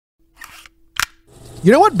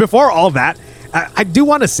You know what? Before all that, I do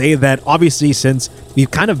want to say that obviously since we've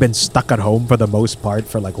kind of been stuck at home for the most part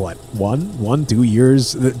for like what, 2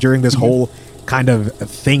 years during this whole kind of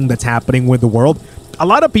thing that's happening with the world, a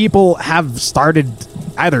lot of people have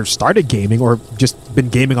either started gaming or just been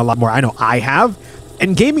gaming a lot more. I know I have.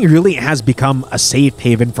 And gaming really has become a safe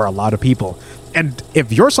haven for a lot of people. And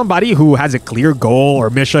if you're somebody who has a clear goal or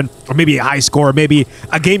mission, or maybe a high score, or maybe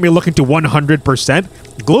a game you're looking to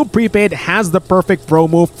 100%, Globe Prepaid has the perfect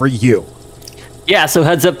promo for you. Yeah, so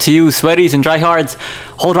heads up to you, sweaties and tryhards.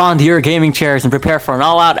 Hold on to your gaming chairs and prepare for an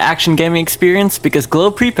all-out action gaming experience because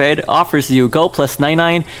Globe Prepaid offers you Go plus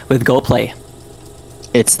 99 with Go Play.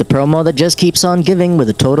 It's the promo that just keeps on giving. With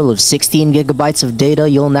a total of 16 gigabytes of data,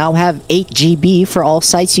 you'll now have 8 GB for all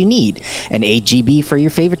sites you need, and 8 GB for your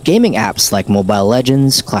favorite gaming apps like Mobile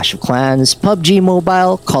Legends, Clash of Clans, PUBG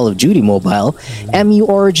Mobile, Call of Duty Mobile, MU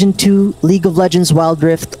Origin 2, League of Legends Wild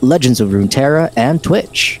Rift, Legends of Runeterra, and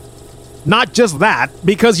Twitch. Not just that,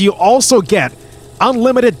 because you also get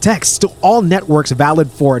unlimited text to all networks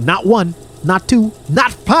valid for not 1, not 2,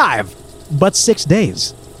 not 5, but 6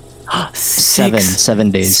 days.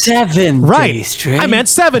 7 days. 7 Right. days, Trey. I meant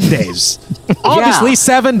 7 days. Obviously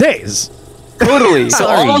 7 days. Totally. So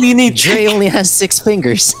all you need, Dre only has 6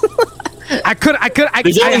 fingers.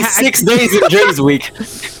 There's only 6 days in Dre's week.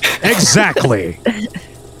 Exactly.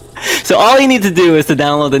 So all you need to do is to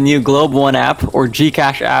download the new Globe One app or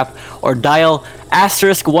Gcash app or dial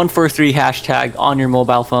 *143 hashtag on your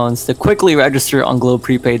mobile phones to quickly register on Globe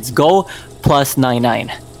Prepaid's Go plus 99.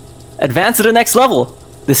 Advance to the next level.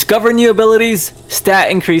 Discover new abilities,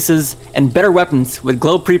 stat increases, and better weapons with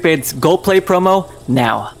Globe Prepaid's Go Play promo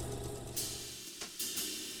now.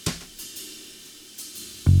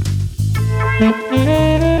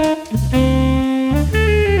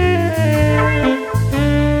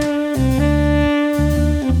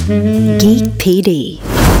 Geek PD.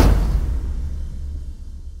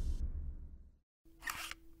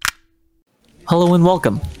 Hello and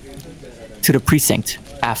welcome to the Precinct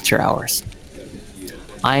After Hours.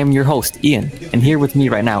 I am your host, Ian, and here with me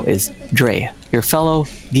right now is Dre, your fellow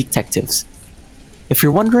Geek Detectives. If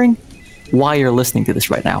you're wondering why you're listening to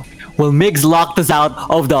this right now, well, Migs locked us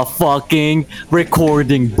out of the fucking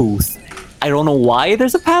recording booth. I don't know why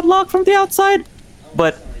there's a padlock from the outside,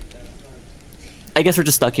 but I guess we're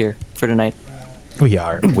just stuck here for tonight. We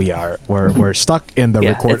are. We're stuck in the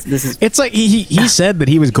record. It's like he said that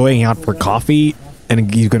he was going out for coffee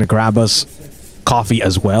and he's going to grab us coffee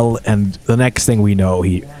as well, and the next thing we know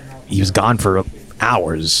he was gone for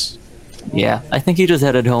hours. Yeah, I think he just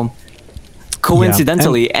headed home.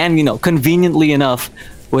 Coincidentally, yeah, and conveniently enough,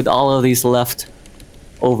 with all of these left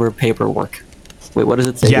over paperwork. Wait, what does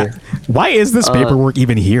it say here? Why is this paperwork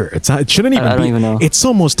even here? It shouldn't even be. I don't even know. It's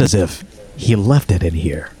almost as if he left it in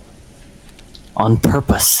here on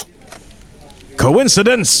purpose.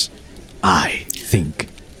 Coincidence? I think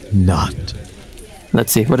not.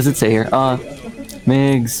 Let's see. What does it say here?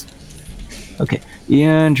 Migs. Okay.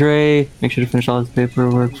 Ian, Dre, make sure to finish all his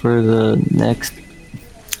paperwork for the next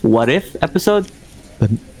What If episode.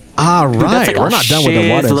 Right. Like we're not done with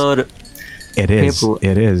the What If.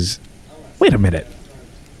 It is. Wait a minute.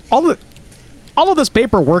 All of this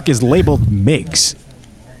paperwork is labeled Migs.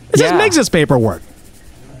 This is Migs' paperwork.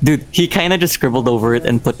 Dude, he kind of just scribbled over it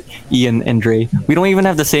and put Ian and Dre. We don't even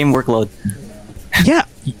have the same workload. Yeah.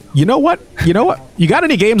 You know what? You got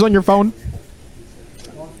any games on your phone?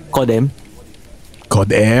 Kodem.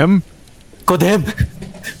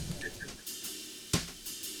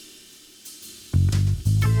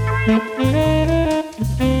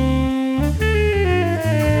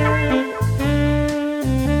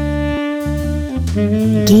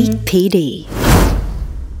 Geek PD.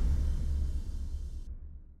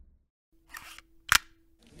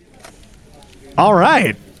 All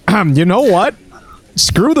right. You know what?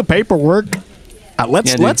 Screw the paperwork.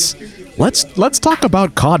 Let's talk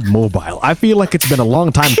about COD Mobile. I feel like it's been a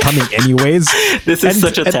long time coming anyways. This is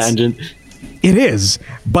such a tangent. It is.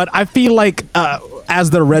 But I feel like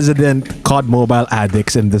as the resident COD Mobile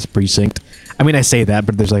addicts in this precinct, I mean, I say that,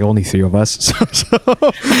 but there's like only 3 of us. Exactly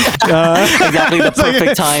the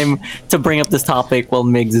perfect time to bring up this topic while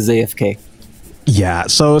Migs is AFK. Yeah,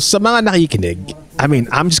 so sa mga nakikinig, I mean,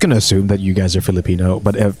 I'm just gonna assume that you guys are Filipino,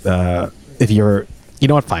 but if you're, you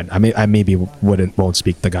know what, fine. I maybe won't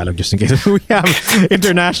speak Tagalog just in case we have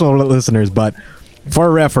international listeners, but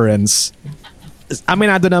for reference,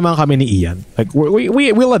 aminado naman kami ni Ian. Like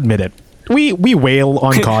we'll admit it. We wail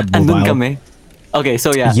on COD Mobile. Andun kami. Okay,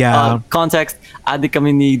 so context, adik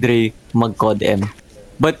kami ni Dre mag-COD M.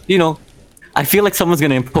 But, I feel like someone's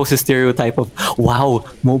gonna impose a stereotype of, wow,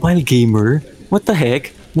 mobile gamer? What the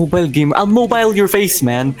heck? Mobile gamer. I'll mobile your face,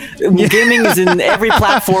 man. Gaming is in every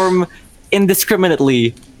platform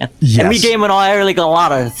indiscriminately. And we Yes. game on like a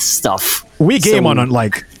lot of stuff. We game So- on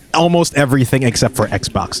like almost everything except for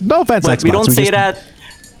Xbox. No offense, But Xbox. we don't say just- that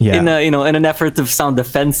Yeah. in an effort to sound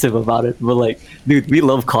defensive about it. We're like, dude, we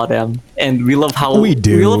love COD and we love how We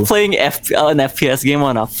do. We love playing an FPS game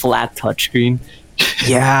on a flat touchscreen.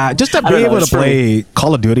 Yeah, just to I be don't know, able to it's for me. play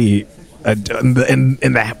Call of Duty in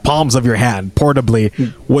the palms of your hand portably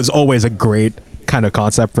was always a great kind of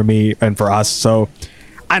concept for me and for us. So,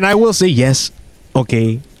 and I will say yes,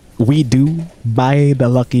 okay, we do buy the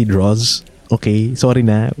lucky draws. Okay, sorry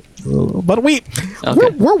na, but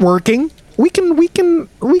we're working. We can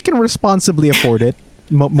responsibly afford it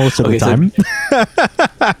most of the Okay, so- time.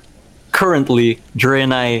 Currently, Dre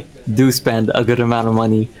and I do spend a good amount of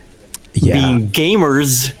money Yeah. being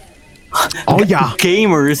gamers. Oh yeah.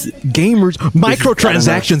 Gamers. Gamers,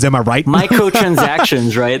 microtransactions. Am I right?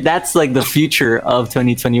 Microtransactions, right? That's like the future of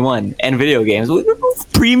 2021 and video games.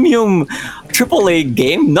 Premium AAA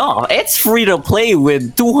game? No, it's free to play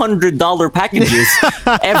with $200 packages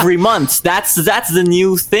every month. That's the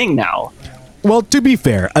new thing now. Well, to be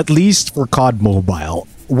fair, at least for COD Mobile,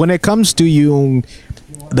 when it comes to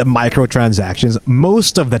the microtransactions,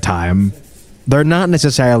 most of the time, they're not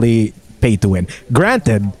necessarily pay to win.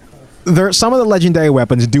 Granted, some of the legendary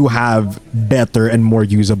weapons do have better and more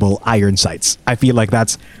usable iron sights. I feel like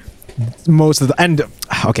that's most of the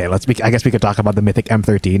okay. I guess we could talk about the Mythic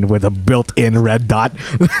M13 with a built-in red dot.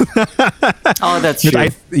 Oh, that's true.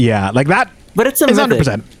 Like that. But it's a is mythic.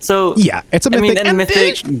 100%. So Yeah, it's a I mean, mythic, and and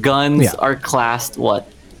mythic guns yeah. are classed what?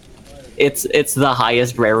 It's the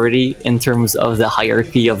highest rarity in terms of the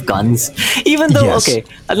hierarchy of guns. Even though, Yes. okay,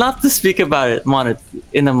 not to speak about it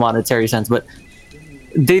in a monetary sense, but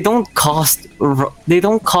they don't cost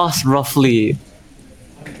roughly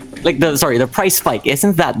like the price spike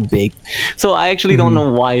isn't that big. So I actually don't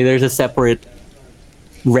know why there's a separate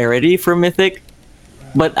rarity for mythic.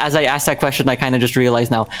 But as I asked that question, I kind of just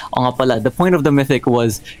realized now, oh nga pala, the point of the mythic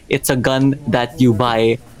was it's a gun that you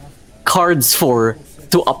buy cards for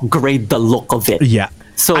to upgrade the look of it. Yeah.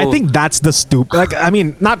 So I think that's the stupid. Like, I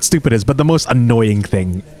mean, not stupidest, but the most annoying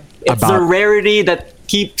thing it's about the rarity that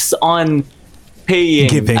keeps on paying.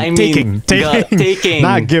 giving, I mean, taking.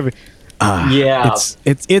 not giving. Yeah.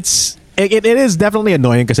 It is definitely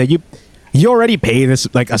annoying because you already pay this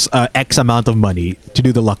like a X amount of money to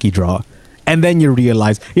do the lucky draw, and then you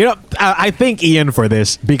realize, I thank Ian for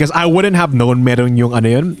this because I wouldn't have known meron yung ano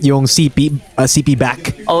yun, yung CP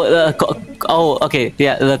back. Okay,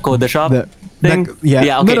 yeah, the code shop thing.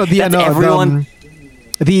 Yeah, okay. No, That's everyone.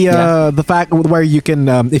 The fact where you can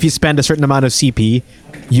if you spend a certain amount of CP,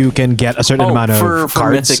 you can get a certain amount of for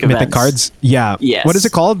cards, mythic mythic events. cards. Yeah. Yes. What is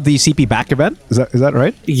it called? The CP back event? Is that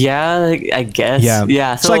right? Yeah, I guess.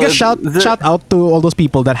 Yeah. So I guess shout out to all those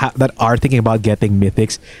people that are thinking about getting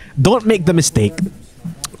mythics. Don't make the mistake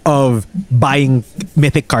of buying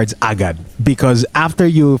mythic cards agad because after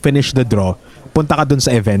you finish the draw, punta ka dun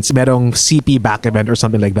sa events, merong CP back event or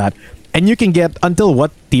something like that. And you can get until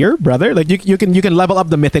what tier, brother? Like you can level up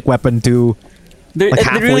the mythic weapon to like it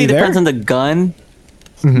halfway really there? depends on the gun,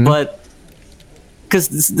 but because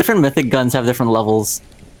different mythic guns have different levels.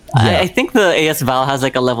 Yeah. I think the AS Val has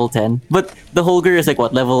like a level 10, but the Holger is like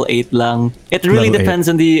what, level 8 lang. It really Level 8. depends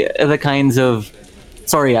on the kinds of.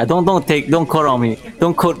 Sorry, don't quote on me.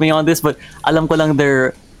 Don't quote me on this, but alam ko lang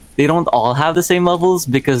they don't all have the same levels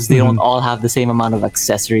because they don't all have the same amount of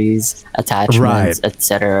accessories, attachments, Right.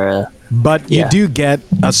 etc. But you Yeah. do get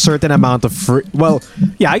a certain amount of free. Well,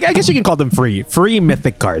 yeah, I guess you can call them free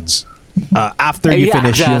mythic cards after you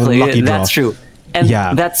finish exactly. your lucky draw. That's true, and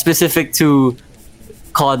Yeah. that's specific to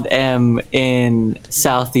COD M in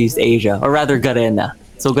Southeast Asia, or rather Garena.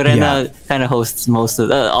 So Garena kind of hosts most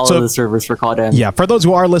of all So- of the servers for COD M. Yeah, for those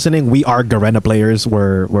who are listening, we are Garena players.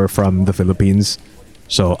 We're from the Philippines.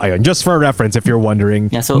 So, ayun, just for reference, if you're wondering.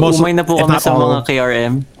 Yeah, so most- umay na po if kami not sa all- mga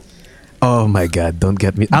KRM. Oh my God, don't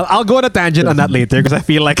get me. I'll go on a tangent on that later because I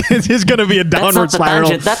feel like it's going to be a That's downward not the spiral.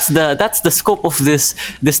 tangent. That's the scope of this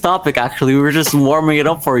topic. Actually, we were just warming it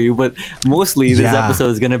up for you, but mostly this Yeah.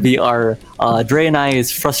 episode is gonna be our Dre and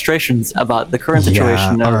I's frustrations about the current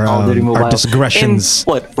situation of our, Call of Duty our Mobile. digressions.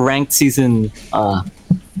 In what ranked season?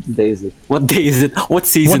 Day is it? What day is it? What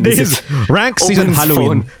season What day is is it? rank season Open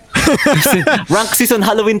Halloween? phone. Rank season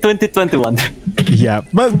Halloween 2021. Yeah,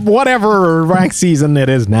 but whatever rank season it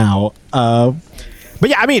is now. But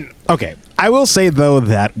yeah, I mean, okay. I will say though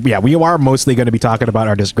that we are mostly going to be talking about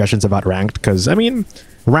our digressions about ranked because I mean,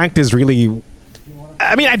 ranked is really.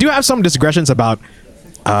 I mean, I do have some digressions about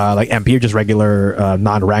like MP or just regular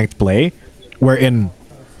non-ranked play, wherein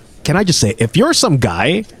can I just say, if you're some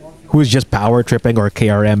guy who's just power tripping or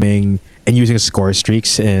KRMing and using score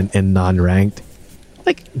streaks in non-ranked,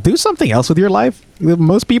 like, do something else with your life.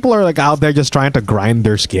 Most people are like out there just trying to grind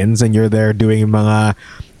their skins, and you're there doing mga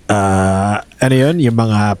ano yun, yung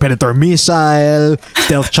mga Predator Missile,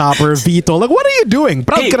 Stealth Chopper, Vito. Like, what are you doing?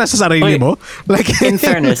 Proud ka na sa sarili mo? Like, in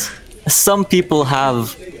fairness, some people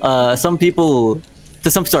have to some people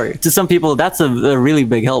that's a really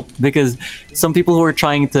big help, because some people who are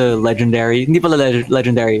trying to legendary, hindi pala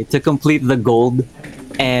legendary, to complete the gold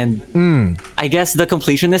and I guess the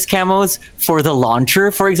completionist camos for the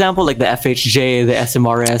launcher, for example, like the FHJ, the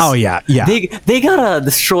SMRS. Oh yeah. They gotta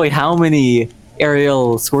destroy how many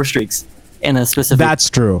aerial score streaks in a specific. That's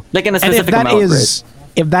true. Like in a And specific amount.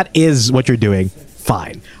 if that is what you're doing,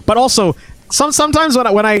 fine. But also, sometimes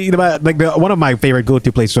when I like one of my favorite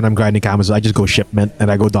go-to places when I'm grinding camos, I just go shipment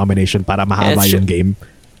and I go domination para mahaba yung game.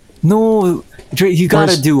 No, Dre, you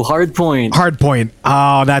gotta do hard point. Hard point.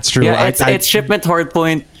 Oh, that's true. Yeah, it's shipment hard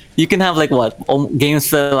point. You can have like what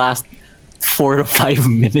games that last 4 to 5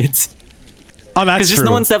 minutes. Oh, that's Because just true.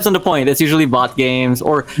 no one steps on the point. It's usually bot games,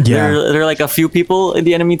 or Yeah. there are like a few people in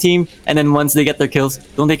the enemy team, and then once they get their kills,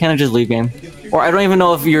 don't they kind of just leave game? Or I don't even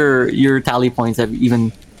know if your tally points have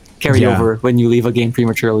even carried Yeah. over when you leave a game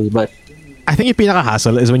prematurely. But I think yung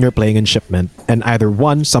pinaka-hassle is when you're playing in shipment and either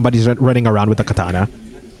one, somebody's running around with a katana.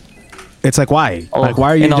 It's like, why? Oh, like,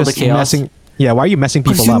 why are you and all just the chaos? messing? Yeah, why are you messing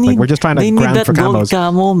people you up? Like, need- we're just trying to they need grind that for gold camos.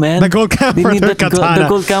 camo, man. The gold camo They for need the that katana. the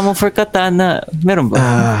gold camo for katana. Meron ba?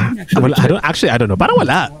 I don't know. Parang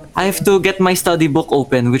wala. I have to get my study book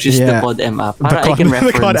open, which is the COD M app. Para I COD can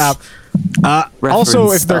reference. the COD app. Also,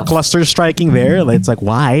 reference if they're stuff. cluster striking there, it's like,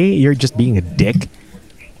 why? You're just being a dick.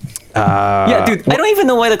 Yeah, dude, I don't even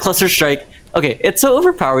know why the cluster strike. Okay, it's so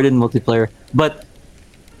overpowered in multiplayer, but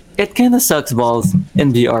it kind of sucks balls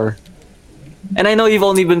in BR. And I know you've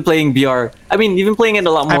only been playing BR. I mean, you've been playing it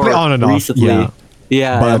a lot I more play on and off, recently. yeah.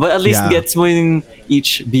 Yeah, but at least yeah. gets winning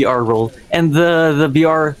each BR role. And the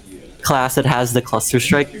BR class that has the cluster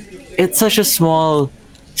strike, it's such a small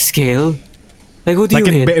scale. Like, who do Like,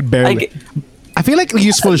 you hit? it barely. I feel like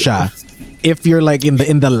useful siya if you're like in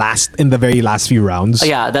the very last few rounds. Oh,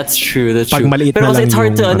 yeah, that's true. That's Pag true. maliit But na also, lang it's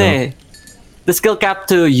hard to yung, the skill cap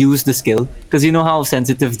to use the skill, because you know how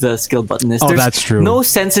sensitive the skill button is. Oh, There's that's true. No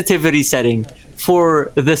sensitivity setting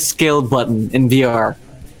for the skill button in VR,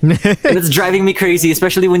 and it's driving me crazy,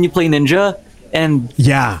 especially when you play Ninja and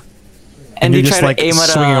Yeah. and you're they just, try like, to aim at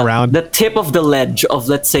swinging around. the tip of the ledge of,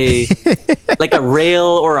 let's say, like a rail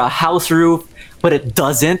or a house roof, but it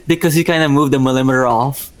doesn't because you kind of move the millimeter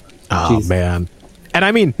off. Oh Jeez. man. And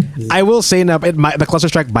I mean, I will say now, the cluster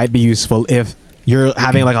strike might be useful if you're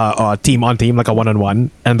having like a team on team, like a 1-on-1,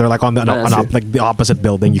 and they're like on that's true. like the opposite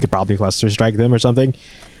building. You could probably cluster strike them or something.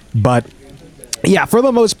 But yeah, for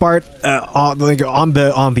the most part, on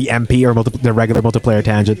the MP or the regular multiplayer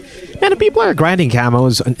tangent, man, if people are grinding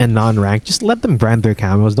camos and non-ranked, just let them grind their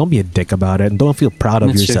camos. Don't be a dick about it, and don't feel proud of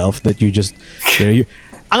That's true. yourself that you just.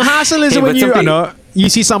 Ang hassle is Hey, when but some you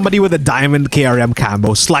see somebody with a diamond KRM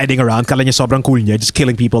camo sliding around, kala niya sobrang cool niya, just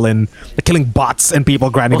killing people and killing bots and people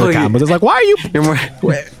grinding their Oh, camos. It's like, why are you? You're more.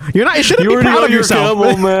 You're not. You shouldn't be proud of yourself.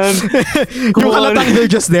 man. Yung halatang they're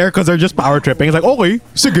just there because they're just power tripping. It's like, okay,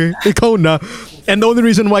 sige, ikaw na. And the only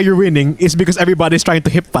reason why you're winning is because everybody's trying to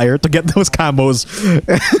hip fire to get those camos.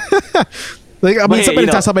 Like, I mean, But, you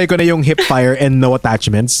know- pinagsasabi ko na yung hip fire and no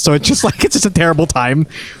attachments. So it's just like, it's just a terrible time.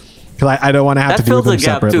 Because I don't want to have That to do fills them a gap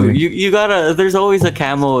separately. too. You gotta. There's always a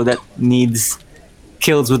camo that needs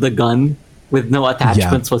kills with a gun with no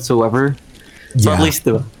attachments whatsoever. So Yeah. at least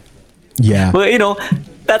do. Yeah. But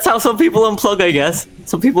that's how some people unplug. I guess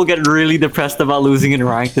some people get really depressed about losing in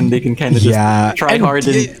ranked, and they can kind of just Yeah, try and hard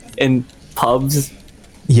in pubs.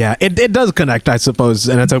 Yeah, it does connect, I suppose,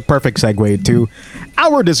 and it's a perfect segue to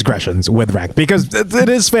our discretions with ranked, because it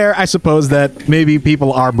is fair, I suppose, that maybe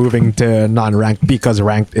people are moving to non-ranked because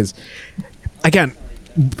ranked is, again,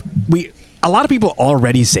 a lot of people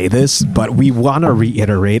already say this, but we want to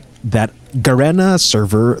reiterate that the Garena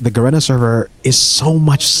server is so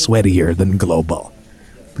much sweatier than global.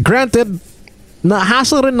 Granted,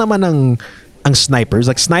 na-hassle rin naman ang snipers.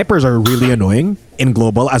 Like, snipers are really annoying in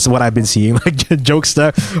global, as what I've been seeing. Like,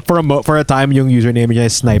 jokesta for a time, yung username niya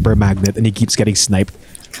is Sniper Magnet, and he keeps getting sniped.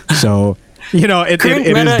 So, Current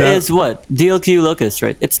it meta is is what? DLQ Locust,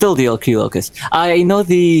 right? It's still DLQ Locust. I know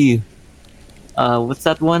the. What's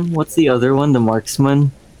that one? What's the other one? The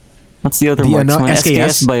Marksman. What's the other Marksman?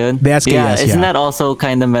 SKS? ba yun? The SKS, Yeah, isn't yeah. that also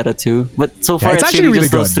kind of meta too? But so far, it's it's actually really really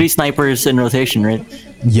just those good. 3 snipers in rotation, right?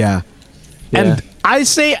 Yeah. And I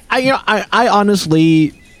say, I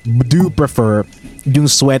honestly do prefer yung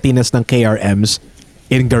sweatiness ng KRMs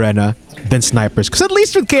in Garena than snipers. Because at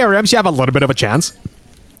least with KRMs, you have a little bit of a chance.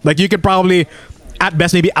 Like, you could probably, at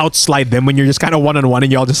best, maybe outslide them when you're just kind of one-on-one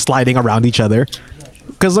and you're all just sliding around each other.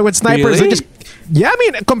 Because with snipers, Really? they just... Yeah, I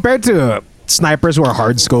mean, compared to snipers who are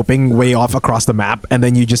hard scoping way off across the map, and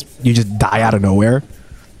then you just die out of nowhere.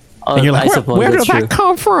 And you're like, where did that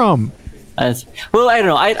come from? Well, I don't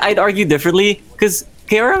know. I'd argue differently because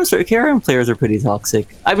KRM players are pretty toxic.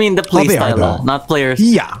 I mean, the play they are, style, though. not players.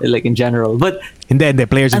 Yeah. Like in general, but And then the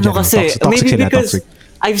players in ano general, kasi, toxic maybe sila, because toxic.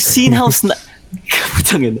 I've seen how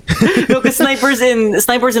because snipers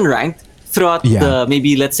in ranked throughout Yeah. the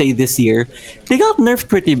maybe let's say this year, they got nerfed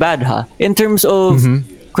pretty bad, in terms of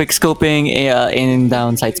quick scoping, in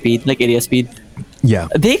down sight speed, like area speed. Yeah.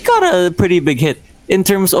 They got a pretty big hit in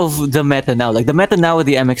terms of the meta now. Like the meta now with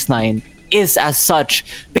the MX9 is as such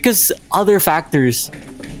because other factors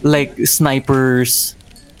like snipers,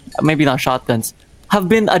 maybe not shotguns, have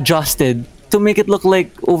been adjusted to make it look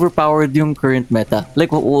like overpowered yung current meta.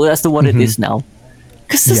 Like as to what it is now.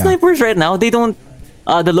 Because the Yeah. snipers right now, they don't...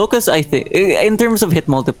 the Locust, I think, in terms of hit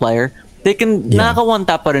multiplier, they can... Yeah. Nakaka one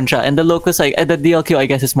tap pa rin siya. And the Locust, the DLQ, I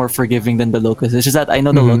guess, is more forgiving than the Locust. It's just that I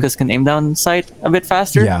know the Locust can aim down sight a bit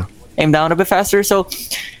faster. Yeah. Aim down a bit faster. So...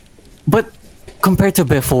 But compared to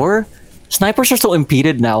before, snipers are so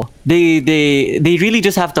impeded now. They really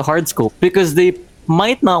just have to hard scope because they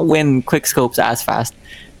might not win quick scopes as fast.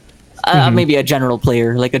 Maybe a general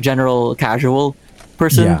player, like a general casual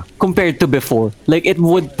person, Yeah. compared to before. Like it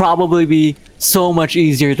would probably be so much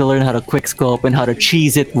easier to learn how to quick scope and how to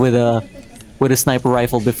cheese it with a sniper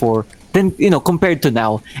rifle before than compared to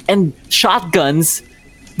now. And shotguns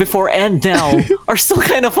before and now are still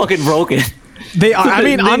kind of fucking broken. They are. I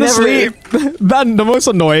mean, They honestly, the most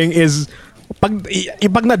annoying is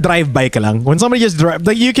pag na-drive by ka lang, when somebody just drive,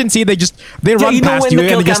 like you can see they run past when you the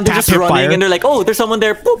kill and they cam, just they're tap just your running fire. and they're like, oh, there's someone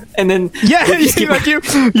there, boop, and then Yeah, they just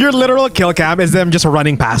keep- your literal kill cam is them just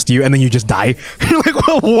running past you and then you just die. You're like,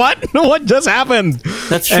 well, what? What just happened?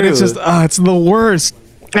 That's And it's true. just, it's the worst.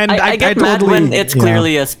 And I get mad totally, when it's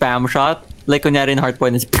clearly a spam shot. Like kunyari in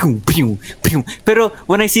Hardpoint, it's pew pew pew. Pero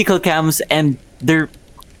when I see kill cams and they're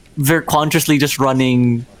consciously just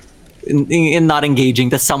running and not engaging,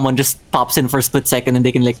 that someone just pops in for a split second and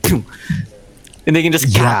they can like pew, and they can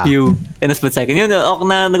just cap Yeah. you in a split second.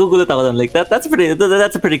 Nagugulat ako dun. Like that's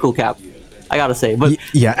a pretty cool cap, I gotta say. But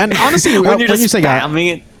Yeah, and honestly, when you're you just say that,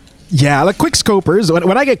 spamming it, yeah, like quick scopers,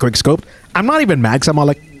 when I get quick scoped, I'm not even mad 'cause I'm all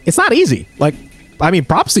like, it's not easy. Like, I mean,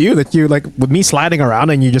 props to you that you, like, with me sliding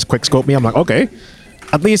around and you just quick scope me, I'm like, okay.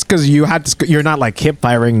 At least because you're not like hip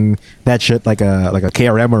firing that shit like a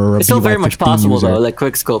KRM or a it's still very BY-15 much possible user. though. Like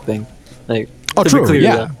quick scoping, like Oh, to true, be clear,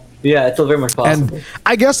 yeah. yeah, it's still very much possible. And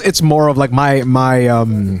I guess it's more of like my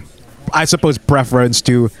I suppose preference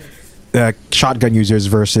to shotgun users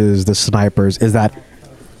versus the snipers is that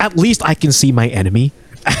at least I can see my enemy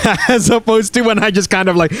as opposed to when I just kind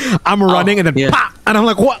of like I'm running and then yeah. pop, and I'm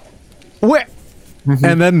like, what, where?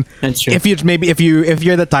 And then That's true. if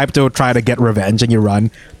you're the type to try to get revenge and you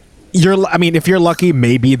run, if you're lucky,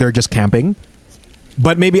 maybe they're just camping.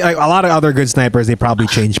 But maybe like, a lot of other good snipers, they probably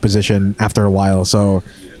change position after a while, so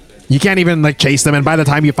you can't even like chase them. And by the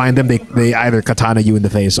time you find them, they either katana you in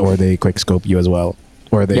the face or they quick scope you as well,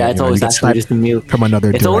 or they Yeah, it's you always get actually sniped just the meal. from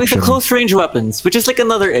another It's always the direction. close range weapons, which is like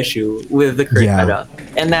another issue with the current Yeah. meta.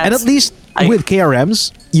 And that's And at least with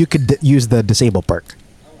KRMs, you could use the disable perk.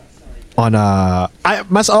 On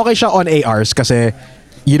mas okay siya on ARs kasi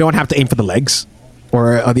you don't have to aim for the legs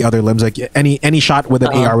or the other limbs. Like any shot with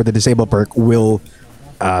an AR with the disable perk will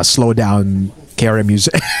slow down KRM use.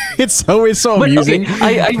 It's always so But, amusing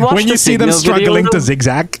okay, I watched when you the see them Signal video, struggling to though.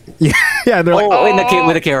 zigzag. Yeah, they're like,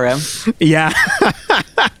 with the KRM. yeah.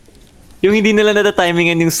 Yung hindi nila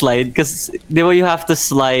nata-timingan yung slide kasi di ba you have to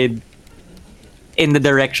slide in the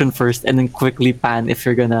direction first and then quickly pan if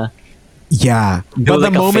you're gonna Yeah, Do but the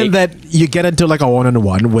like a moment fake. that you get into like a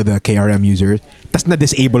one-on-one with a KRM user, tas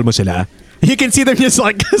na-disable mo sila. You can see them just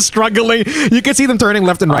like struggling. You can see them turning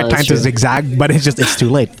left and right that's trying to true. zigzag, but it's too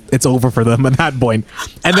late. It's over for them at that point.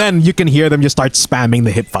 And then you can hear them just start spamming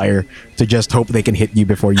the hip fire to just hope they can hit you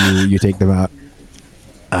before you take them out.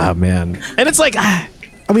 Ah, man. And it's like, I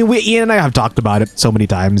mean, Ian and I have talked about it so many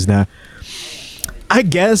times now. I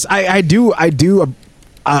guess I do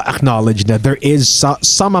acknowledge that there is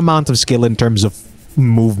some amount of skill in terms of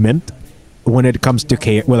movement when it comes to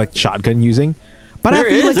like shotgun using, but I There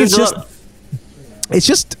feel is, like it's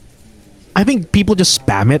just I think people just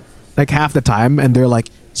spam it like half the time and they're like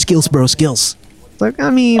skills bro skills. Like I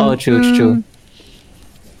mean, Oh, true, it's true.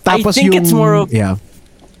 I tapos think it's more of- yeah.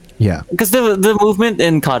 Yeah. Because the movement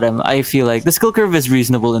in Kadam, I feel like the skill curve is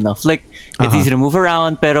reasonable enough. Like it's easy to move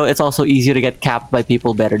around, pero it's also easier to get capped by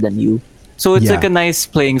people better than you. So it's Yeah. like a nice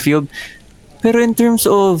playing field. Pero in terms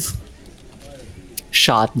of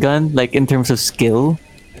shotgun, like in terms of skill,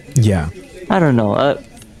 Yeah. I don't know.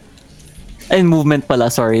 And movement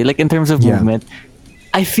pala, sorry. Like in terms of Yeah. movement,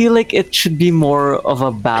 I feel like it should be more of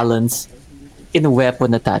a balance in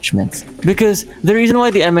weapon attachments. Because the reason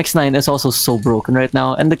why the MX9 is also so broken right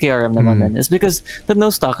now, and the KRM naman Hmm. din, is because the no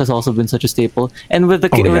stock has also been such a staple. And with the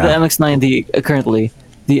Oh, with the yeah. MX9, currently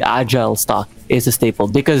the agile stock is a staple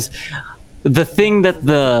because the thing that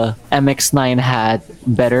the MX9 had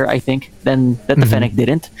better, I think, than that the Mm-hmm. Fennec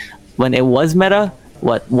didn't when it was meta,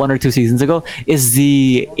 what 1 or 2 seasons ago, is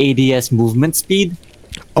the ADS movement speed.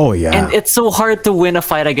 Oh yeah. And it's so hard to win a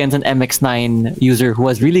fight against an MX9 user who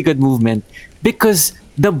has really good movement because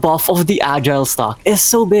the buff of the agile stock is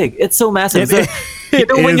so big. It's so massive. It- So, it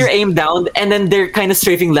when is. you're aimed down and then they're kind of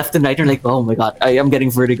strafing left and right, you're like, oh my god, I am getting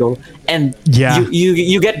vertigo. And Yeah.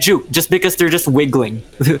 you get juke just because they're just wiggling.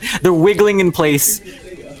 They're wiggling in place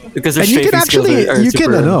because their And you can strafing skills actually, are you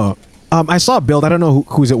can, super. I saw a build, I don't know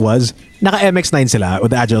whose it was, naka MX9 sila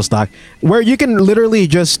with the agile stock, where you can literally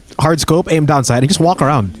just hard scope, aim downside, and just walk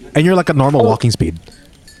around. And you're like a normal walking speed.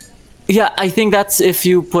 Yeah, I think that's if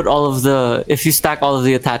you put if you stack all of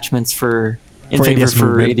the attachments in favor ADS for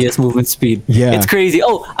movement. ADS movement speed. Yeah. It's crazy.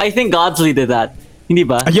 Oh, I think Godsley did that. Hindi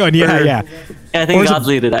ba? Yun, yeah, Or- yeah. I think Or is it-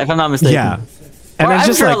 Godsley did that, if I'm not mistaken. Yeah. And Or it's I'm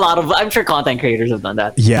just sure like, I'm sure content creators have done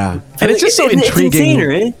that. yeah. And it's just so It's intriguing. insane,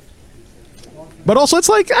 right? But also, it's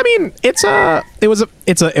like, I mean, it's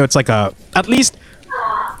like at least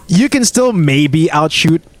you can still maybe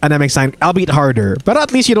outshoot an MX9, albeit harder, but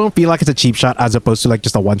at least you don't feel like it's a cheap shot as opposed to like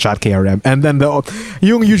just a one-shot KRM. And then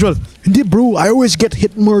yung usual, hindi bro, I always get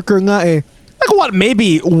hit marker nga eh. Like what,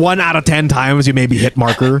 maybe 1 out of 10 times you maybe hit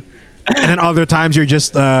marker. And then other times you're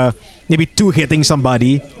just maybe 2 hitting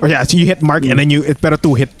somebody. Or yeah, so you hit mark and then pero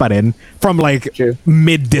 2 hit pa rin from like True.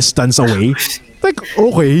 mid-distance away. Like,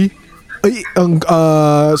 okay. Ay,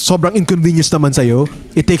 sobrang inconvenience naman sa'yo.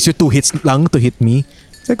 It takes you 2 hits lang to hit me.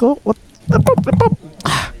 It's like, oh, what?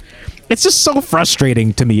 It's just so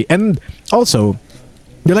frustrating to me. And also,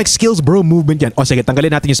 you're like, skills bro, movement yan. O sige,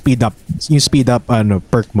 tanggalin natin yung speed up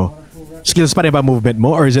perk mo. Skills pa rin ba movement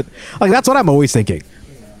mo? Or is it, like, that's what I'm always thinking.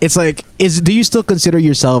 It's like, do you still consider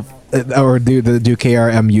yourself, or do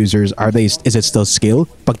KRM users, is it still skill?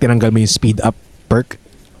 Pag tinanggal mo yung speed up perk?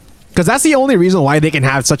 Because that's the only reason why they can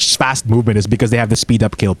have such fast movement is because they have the speed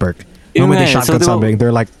up kill perk. Yun When nga they eh, shotgun so something,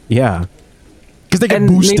 they're like, yeah. Because they get And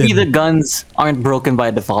boosted. maybe the guns aren't broken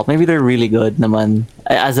by default. Maybe they're really good naman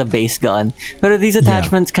as a base gun. But these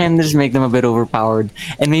attachments kind of just make them a bit overpowered.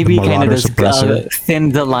 And maybe The kind of Marauder just suppressor.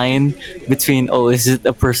 thin the line between, is it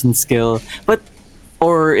a person's skill?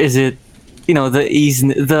 Or is it, the ease,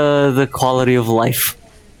 the quality of life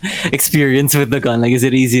experience with the gun? Like, is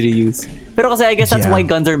it easy to use? Pero kasi I guess that's Yeah. why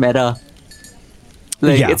guns are meta.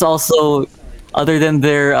 Like, Yeah. it's also, other than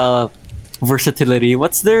their versatility,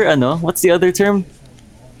 what's the other term?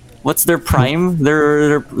 What's their prime?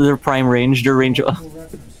 Their prime range, their range.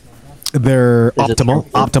 Their Is it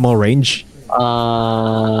optimal range.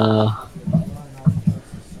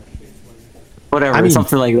 Whatever, I mean-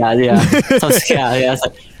 something like that. Yeah.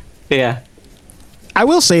 Yeah. I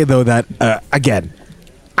will say though that again,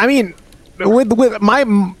 I mean, with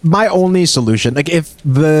my only solution, like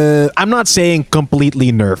I'm not saying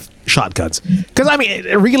completely nerf shotguns, because I mean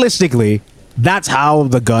realistically, that's how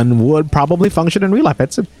the gun would probably function in real life.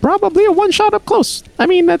 It's probably a one shot up close. I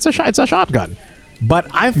mean, it's a shotgun, but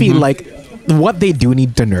I feel like what they do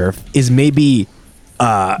need to nerf is maybe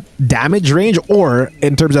damage range, or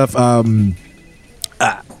in terms of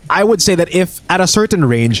I would say that if at a certain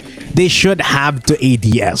range, they should have to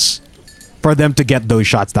ADS for them to get those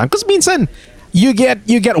shots down. Because minsan, you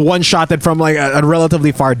get one shotted from like a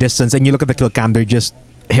relatively far distance, and you look at the kill cam, they're just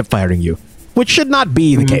hip firing you, which should not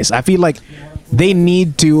be the case. I feel like they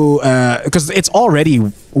need to, because it's already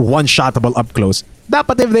one shotable up close.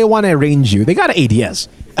 But if they want to range you, they gotta ADS.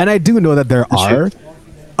 And I do know that there are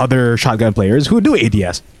other shotgun players who do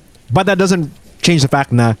ADS, but that doesn't change the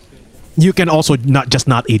fact that you can also not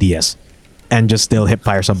ADS and just still hip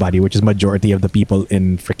fire somebody, which is majority of the people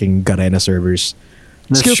in freaking Garena servers.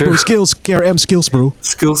 That's Skills, true. bro, skills, KRM skills, bro.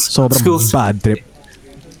 Skills. Sobrang Skills. bad trip.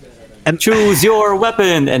 And Choose your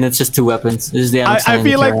weapon, and it's just 2 weapons. This is the I MX9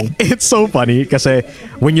 feel like Karen. it's so funny because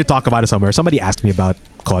when you talk about it somewhere, somebody asked me about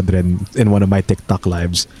Kodrin in one of my TikTok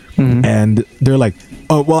lives, and they're like,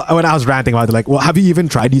 "Oh, well," when I was ranting about it, like, "Well, have you even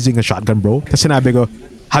tried using a shotgun, bro?" Kasi sinabi ko,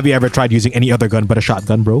 "Have you ever tried using any other gun but a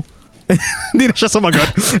shotgun, bro?" Hindi na siya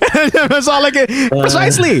sumagot. So like,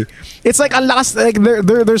 precisely. It's like, ang lakas, like,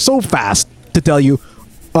 they're so fast to tell you,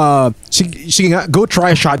 sige nga, go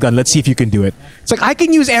try a shotgun. Let's see if you can do it. It's like, I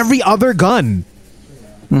can use every other gun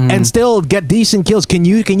and still get decent kills. Can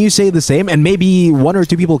you say the same? And maybe one or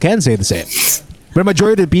two people can say the same. But the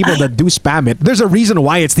majority of the people that do spam it, there's a reason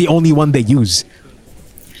why it's the only one they use.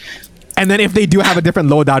 And then if they do have a different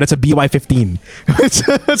loadout, it's a BY-15.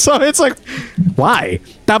 So it's like, why?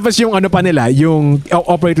 Tapos yung ano pa nila, yung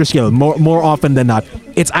operator skill, more often than not,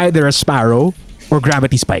 it's either a Sparrow or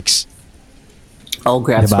Gravity Spikes. Oh,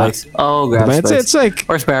 grab spikes. Oh, grab Diba? spikes. It's like,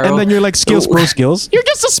 or Sparrow. and then you're like, skills, Ooh. pro skills. You're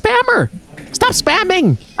just a spammer. Stop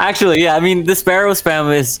spamming. Actually, yeah, I mean, the Sparrow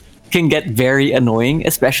spam can get very annoying,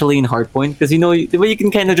 especially in hardpoint, because you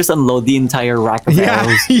can kind of just unload the entire rack of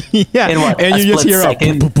arrows. Yeah. In what, and a you just split hear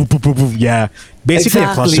second? a poof, poof, poof, poof. Yeah. Basically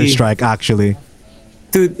a cluster Exactly. strike, actually.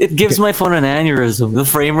 Dude, it gives my phone an aneurysm. The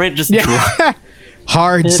frame rate just Yeah.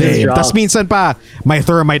 Hard It is save. dropped. Tapos minsan pa, may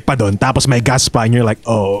thermite pa dun. Tapos may gas pa. And you're like,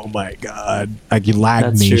 oh my God. Like, you lag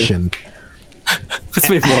That's true. nation. Mas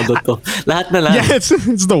may modo to. Lahat na lang. Yeah,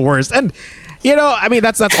 it's the worst. And, I mean,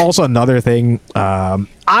 that's also another thing. I'm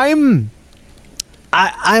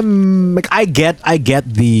like, I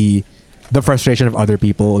get the frustration of other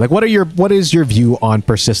people. Like, what is your view on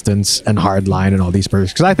persistence and hardline and all these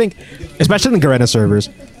perks? Because I think, especially in Garena servers,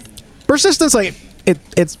 persistence, like,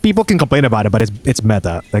 it's people can complain about it, but it's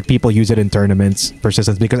meta. Like, people use it in tournaments,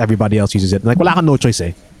 persistence, because everybody else uses it. Like, wala kang no choice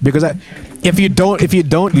eh. Because if you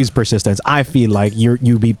don't use persistence, I feel like you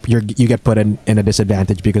get put in a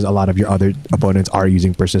disadvantage because a lot of your other opponents are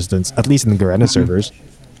using persistence, at least in the Garena servers.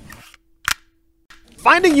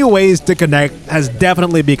 Finding new ways to connect has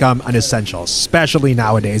definitely become an essential, especially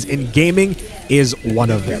nowadays, and gaming is one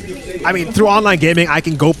of them. I mean, through online gaming, I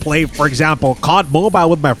can go play, for example, COD Mobile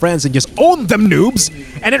with my friends and just own them noobs,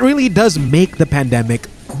 and it really does make the pandemic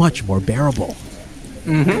much more bearable.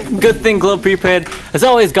 Good thing Globe Prepaid has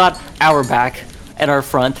always got our back and our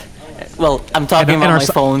front. Well, I'm talking about my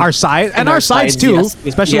phone. Our side, and our sides too,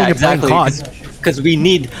 especially when you're playing COD. Because we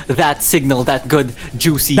need that signal, that good,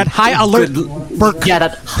 juicy... That high alert perk.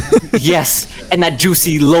 Yeah, yes, and that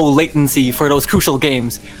juicy, low latency for those crucial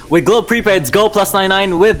games. With Globe Prepaid's Go Plus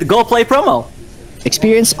 99 with Go Play promo.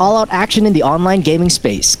 Experience all-out action in the online gaming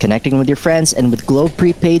space, connecting with your friends, and with Globe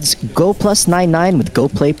Prepaid's Go Plus 99 with Go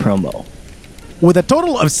Play promo. With a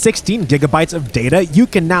total of 16 gigabytes of data, you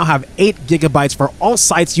can now have 8 gigabytes for all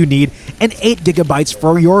sites you need and 8 gigabytes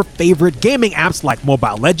for your favorite gaming apps like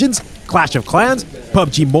Mobile Legends, Clash of Clans,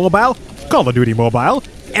 PUBG Mobile, Call of Duty Mobile,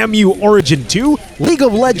 MU Origin 2, League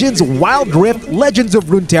of Legends, Wild Rift, Legends of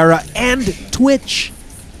Runeterra, and Twitch.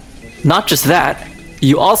 Not just that,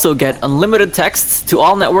 you also get unlimited texts to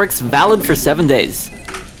all networks valid for 7 days.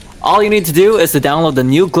 All you need to do is to download the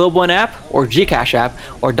new Globe One app or Gcash app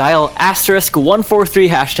or dial *143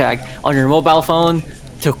 hashtag on your mobile phone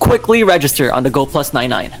to quickly register on the Go Plus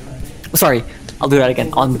 99. Sorry, I'll do that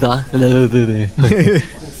again. On the...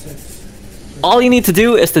 All you need to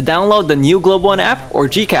do is to download the new Globe One app or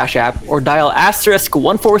Gcash app or dial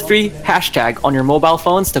 *143 hashtag on your mobile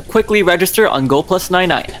phones to quickly register on Go Plus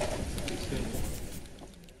 99.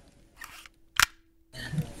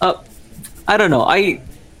 I don't know.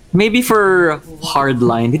 Maybe for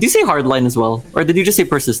hardline. Did you say hardline as well, or did you just say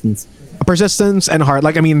persistence? Persistence and hard,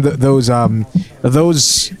 like, I mean, those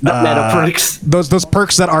meta perks. those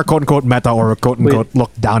perks that are quote unquote meta or quote unquote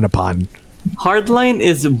looked down upon. Hardline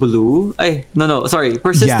is blue. No, sorry.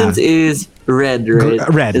 Persistence is red, right?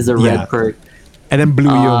 Red is a red perk. And then blue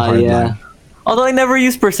yung hardline. Yeah. Although I never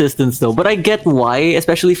use persistence though, but I get why,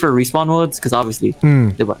 especially for respawn modes, because obviously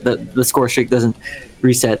the score streak doesn't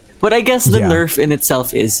reset. But I guess the nerf in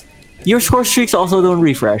itself is your score streaks also don't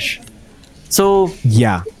refresh. So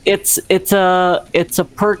yeah, it's a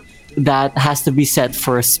perk that has to be set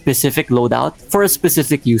for a specific loadout for a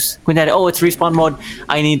specific use. It's respawn mode.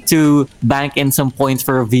 I need to bank in some points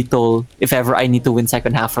for a VTOL if ever I need to win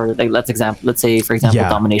second half, or like let's say for example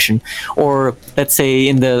domination, or let's say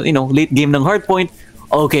in the late game ng hardpoint.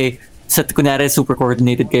 Okay, set kunyari super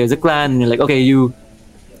coordinated kayo as a clan, and you're like, okay, you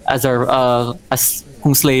as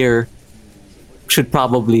kung Slayer should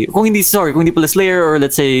probably kung hindi pala Slayer, or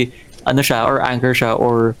let's say ano siya, or Anchor siya,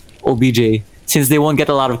 or OBJ. Since they won't get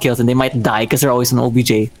a lot of kills and they might die because they're always on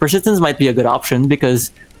OBJ, persistence might be a good option because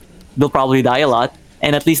they'll probably die a lot,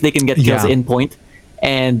 and at least they can get kills in point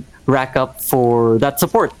and rack up for that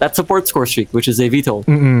support score streak, which is a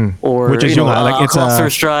VTOL, or which is like it's cluster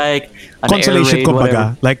a strike, an consolation air raid,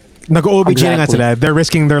 whatever. Like nag-OBJ na nga Exactly. sila. They're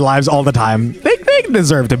risking their lives all the time. They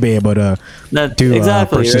deserve to be able to do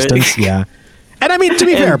Exactly, persistance. right? Yeah. And I mean, to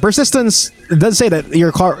be fair, persistence does say that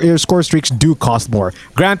your score streaks do cost more.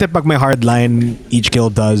 Granted, pag may hardline, each kill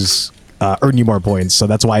does earn you more points, so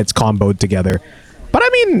that's why it's comboed together. But I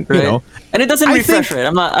mean, right? you know, And it doesn't I refresh,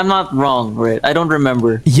 think- right? I'm not wrong, right? I don't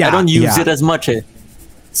remember. Yeah, I don't use yeah. it as much.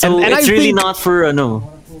 So And it's I really think- not for no.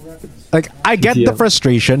 like I get the Yeah.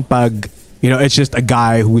 frustration pag it's just a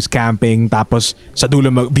guy who's camping tapos sa dulo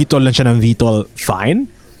VTOL lang siya ng VTOL, fine.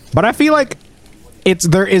 But I feel like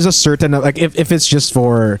there is a certain like if it's just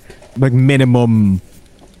for like minimum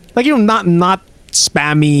like not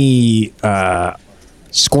spammy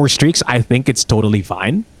score streaks, I think it's totally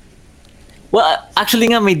fine. Well, actually,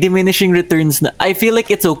 nga may diminishing returns. I feel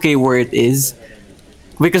like it's okay where it is,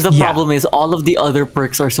 because the Yeah. problem is all of the other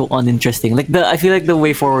perks are so uninteresting. Like I feel like the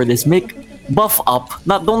way forward is buff up,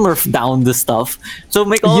 don't nerf down the stuff. So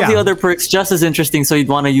make all of the Yeah. other perks just as interesting. So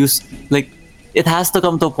you'd want to use it has to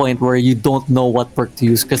come to a point where you don't know what perk to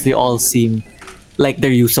use because they all seem like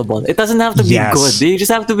they're usable. It doesn't have to be Yes. good. They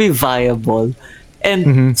just have to be viable. And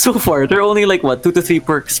Mm-hmm. so far, there are only 2 to 3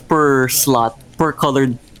 perks per slot, per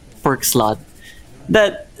colored perk slot.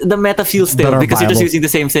 That the meta feels That stale are because you're just viable. using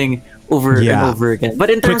the same thing over and Yeah. over again. But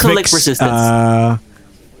in terms Quick of fix, persistence, I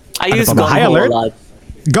use pa ba? High Gung Ho a alert? lot.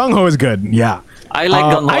 Gung Ho is good, yeah. I like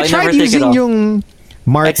Gung Ho. I I tried never take it using off. yung Except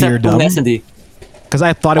Martyrdom Pung S&D. because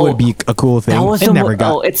I thought it would be a cool thing. That was It the never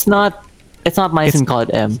got. Oh, it's not Mice and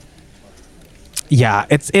COD M. Yeah,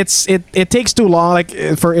 it takes too long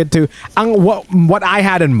for it to. What I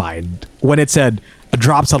had in mind when it said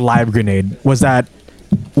drops a live grenade was that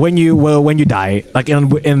when you die, like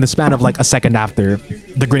in the span of like a second after,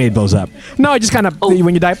 the grenade blows up. No, it just kind of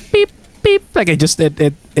when you die, beep beep. Like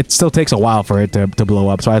it still takes a while for it to blow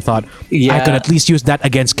up. So I thought I Yeah. could at least use that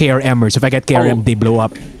against KRMers. If I get KRM, Oh. they blow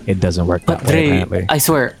up. It doesn't work But that way. Dre, Apparently. I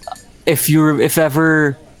swear, if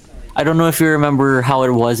ever, I don't know if you remember how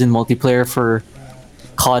it was in multiplayer for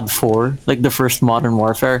COD 4, like the first Modern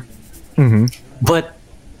Warfare. Mm-hmm. But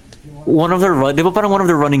one of the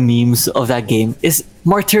running memes of that game is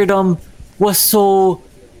Martyrdom was so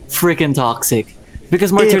freaking toxic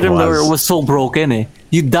because Martyrdom was so broken.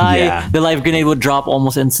 You die, Yeah. the live grenade would drop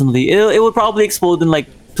almost instantly. It would probably explode in like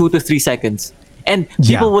 2 to 3 seconds, and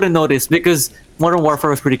people Yeah. wouldn't notice because Modern Warfare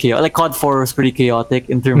was pretty chaotic. Like COD 4 was pretty chaotic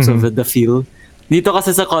in terms Mm-hmm. of the feel. Dito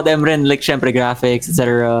kasi sa COD M rin, like syempre graphics,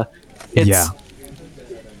 etc. Yeah.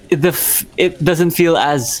 It doesn't feel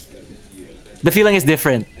as the feeling is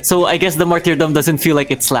different. So I guess the Martyrdom doesn't feel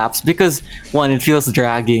like it slaps because one, it feels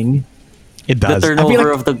dragging. It does. The I feel turnover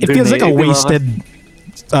like of the it feels like a grenade, wasted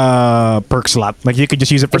perk slot. Like you could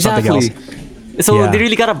just use it for something else. So Yeah. they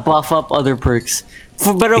really gotta buff up other perks.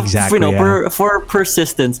 But Exactly, for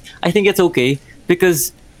persistence, I think it's okay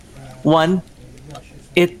because one,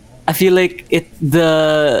 I feel like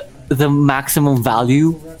the maximum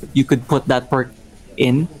value you could put that perk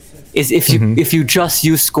in is if you just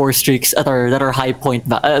use score streaks that are high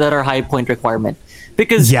point requirement,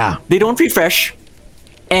 because Yeah. they don't refresh.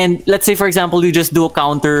 And let's say, for example, you just do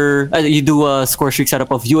you do a score streak setup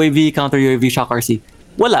of UAV, counter UAV, shock RC.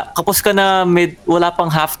 Wala. Kapos ka na wala pang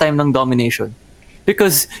halftime ng domination.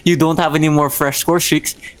 Because you don't have any more fresh score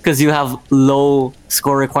streaks, because you have low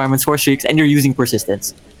score requirement score streaks, and you're using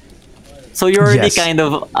persistence. So you're already Yes. kind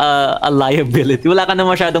of a liability. Wala ka na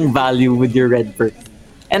masyadong value with your red perk.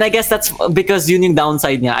 And I guess that's because yun yung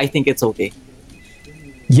downside niya. I think it's okay.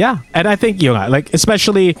 Yeah, and I think like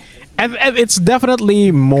especially, and it's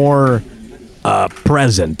definitely more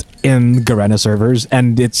present in Garena servers,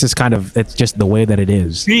 and it's just the way that it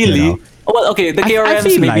is. Really? you know? Oh, well, okay, the I KRMs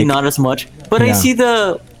feel maybe like- not as much, but I Yeah. see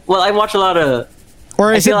I watch a lot of.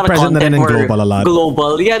 Or I is see it a lot of present na rin content in where global a lot?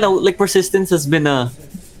 Global, yeah, no, like persistence has been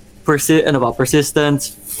persistence,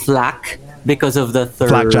 flak because of the third.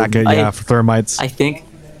 Flak jacket, for thermites. I think,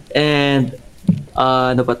 and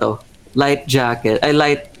ano ba to? Light jacket.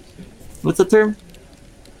 What's the term?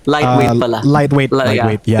 Lightweight pala. Lightweight,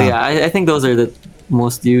 yeah. I think those are the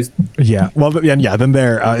most used. Yeah, well, then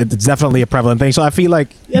it's definitely a prevalent thing. So I feel like,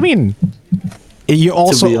 I mean, you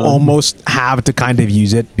also be honest. almost have to kind of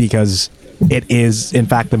use it because it is, in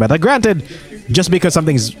fact, the meta. Granted, just because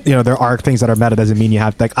something's, there are things that are meta doesn't mean you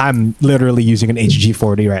have to, like, I'm literally using an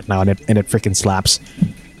HG40 right now and it freaking slaps.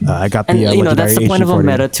 I got the And that's the point of a HG40.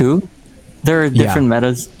 meta too. There are different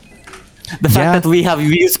metas. The fact that we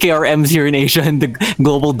use KRMs here in Asia and the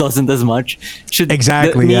global doesn't as much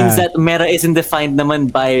Exactly, means yeah. that meta isn't defined naman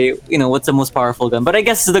by what's the most powerful gun. But I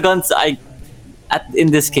guess the guns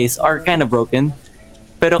in this case are kind of broken.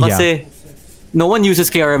 Pero kasi no one uses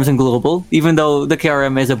KRMs in global, even though the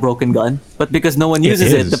KRM is a broken gun. But because no one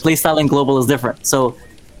uses it, is. the playstyle in global is different. So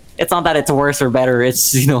it's not that it's worse or better.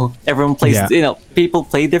 It's everyone plays. Yeah. People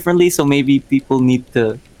play differently, so maybe people need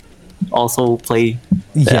to also play.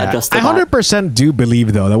 Adjust to I that. 100% do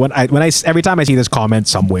believe though that when I every time I see this comment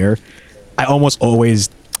somewhere, I almost always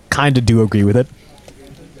kind of do agree with it.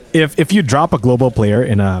 If you drop a global player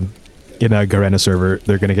in a Garena server,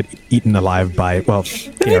 they're gonna get eaten alive by The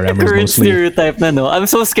KRMers current mostly. stereotype na, no? I'm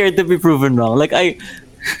so scared to be proven wrong. Like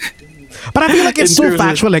But I feel like it's In so terms of-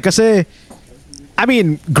 factual. Like, kasi, I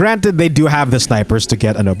mean, granted, they do have the snipers to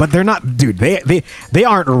get but they're not, dude. They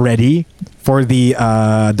aren't ready for the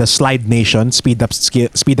Slide Nation speed up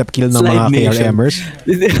kill ng Slide mga Nation.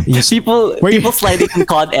 KRMers. people Where you- people sliding in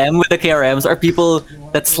COD M with the KRMs are people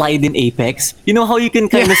that slide in Apex. You know how you can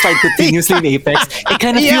kind of slide continuously in Apex? It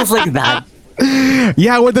kind of feels like that.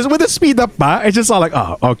 Yeah, with the speed up, it's just all like,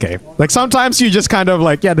 oh, okay. Like sometimes you just kind of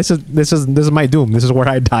like, yeah, this is my doom. This is where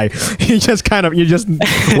I die. You just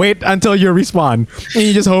wait until you respawn, and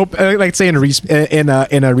you just hope, like say in a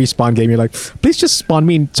respawn game, you're like, please just spawn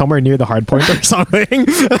me somewhere near the hard point or something.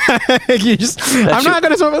 I'm not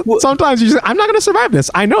gonna survive. Sometimes I'm not gonna survive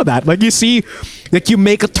this. I know that. Like you see, like you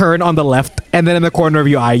make a turn on the left, and then in the corner of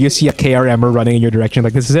your eye, you see a KRMer running in your direction.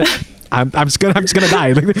 Like this is it. I'm just gonna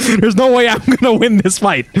die. Like, there's no way I'm gonna win this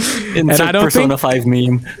fight. And Insert I don't Persona think, 5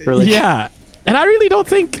 meme. Or like, yeah, and I really don't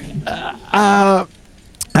think, I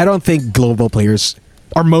don't think global players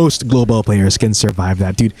or most global players can survive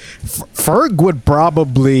that, dude. Ferg would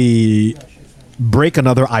probably break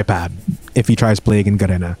another iPad if he tries playing in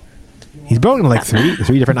Garena. He's broken like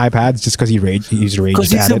three different iPads just because he's raged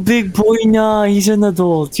Because he's at a it. big boy na. He's an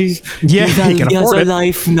adult. Yeah, he can he has afford a it.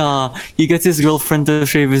 life na. He gets his girlfriend to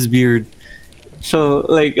shave his beard. So,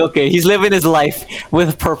 like, okay, he's living his life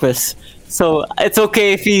with purpose. So, it's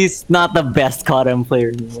okay if he's not the best COD player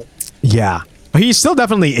anymore. Yeah. He still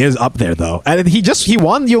definitely is up there though. And he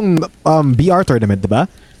won yung BR tournament, diba?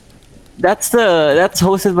 That's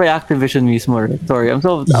hosted by Activision mismo. Right? Sorry, I'm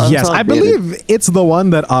so Yes, so I outdated. believe it's the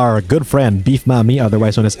one that our good friend Beef Mami,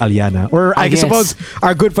 otherwise known as Aliana, or I I suppose guess.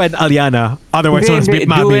 our good friend Aliana, otherwise known as Beef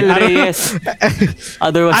Mami. Joel I don't know. Reyes.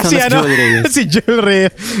 Otherwise Ah, known si as ano? Joel Reyes. Si Joel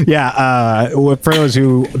Reyes. Yeah, for those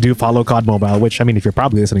who do follow COD Mobile, which I mean, if you're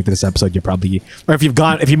probably listening to this episode, you probably, or if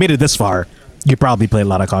you made it this far, you probably play a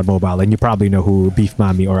lot of COD Mobile, and you probably know who Beef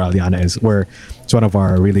Mami or Aliana is. It's one of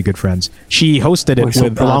our really good friends. She hosted it We're so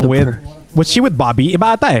proud along of with. her. Was she with Bobby?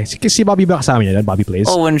 Iba ata eh. Si Bobby ba kasama niya? Bobby plays.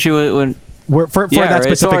 Oh, when she was when. For Yeah, that right.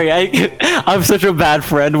 specific. Sorry, I'm such a bad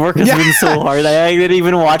friend. Work has Yeah. been so hard. I didn't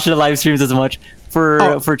even watch the live streams as much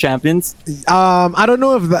Oh. for champions. I don't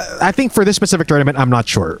know if I think for this specific tournament, I'm not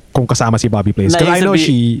sure kung kasama si Bobby plays because I know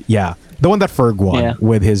the one that Ferg won Yeah.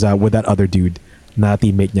 with his with that other dude na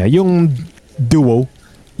teammate niya, yung duo,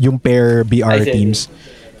 yung pair BR I see. teams,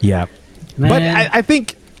 yeah. But Man. I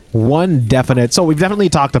think one definite. So we've definitely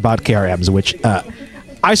talked about KRMs, which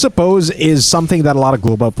I suppose is something that a lot of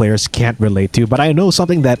global players can't relate to. But I know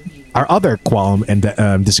something that our other qualm and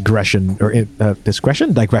digression.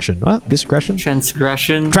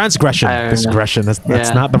 Transgression. Transgression. I don't know. Discretion. That's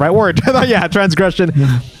Yeah. not the right word. Yeah, transgression.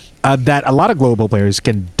 That a lot of global players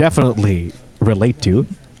can definitely relate to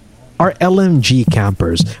are LMG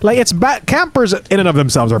campers. Like it's bad. Campers in and of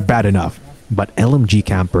themselves are bad enough, but LMG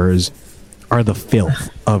campers are the filth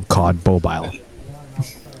of COD Mobile.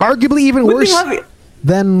 Arguably even But worse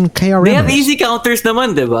than KRM. they have easy counters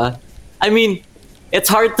naman, diba? I mean, it's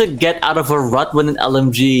hard to get out of a rut when an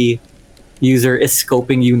LMG user is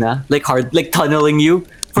scoping you na. Like tunneling you.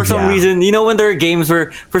 For some Yeah. reason, when there are games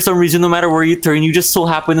where, for some reason, no matter where you turn, you just so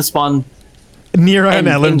happen to spawn near an and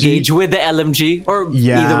LMG. engage with the LMG. Or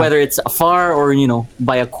Yeah. either whether it's afar or,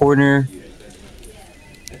 by a corner.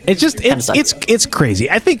 It's just Kinda sucks. it's crazy.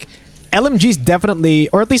 I think LMG's definitely,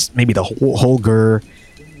 or at least maybe the Holger.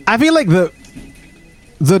 I feel like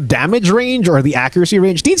the damage range or the accuracy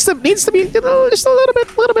range needs to be just a little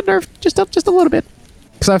bit nerfed, just a little bit.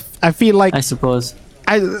 Because I feel like I suppose.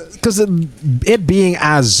 because it being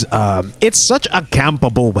as it's such a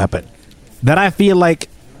campable weapon that I feel like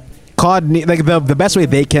COD like the best way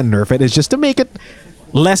they can nerf it is just to make it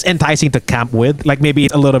less enticing to camp with. Like maybe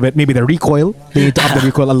a little bit, maybe the recoil. They need to up the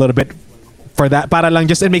recoil a little bit for that. Para lang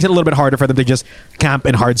just it makes it a little bit harder for them to just camp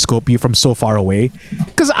and hard scope you from so far away.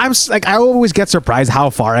 Because I always get surprised how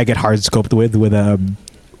far I get hard scoped with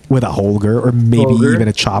a Holger or maybe Holger? even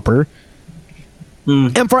a chopper.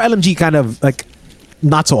 And for LMG, kind of like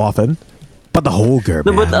not so often, but the Holger.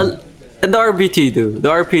 No, Man. but the RBT too. The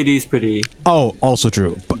RPD is pretty. Oh, also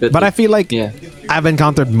true. But I feel like Yeah. I've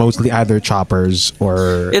encountered mostly either choppers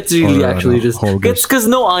or It's really or, actually just. Holgers. It's because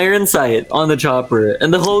no iron sight on the chopper,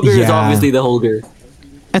 and the Holger is Yeah. obviously the Holger.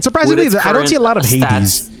 And surprisingly, with its I don't see a lot of current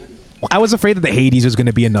Hades. stats. I was afraid that the Hades was going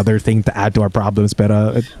to be another thing to add to our problems, but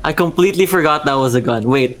I completely forgot that was a gun.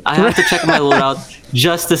 Wait, I have to check my loadout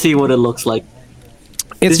just to see what it looks like.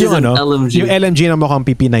 it's This yung is an ano, LMG. yung LMG na mukhang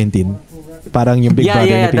PP19. Parang yung big Yeah, brother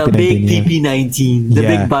yeah, na the PP19. big niya. PP19, the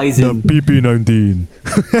big bison, The PP19.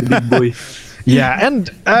 the big boy, Yeah, and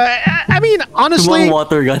I mean, honestly, small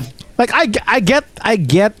water gun. like I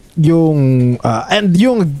get yung and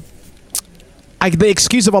yung the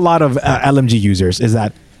excuse of a lot of LMG users is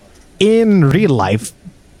that in real life,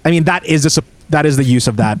 I mean that is the use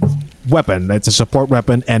of that weapon. It's a support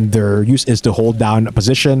weapon, and their use is to hold down a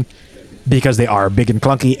position because they are big and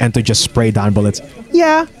clunky, and to just spray down bullets.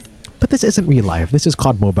 Yeah, but this isn't real life. This is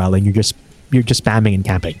COD Mobile, and you're just spamming and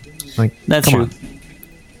camping. Like That's come true. on.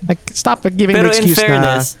 Like stop giving Pero the in excuse.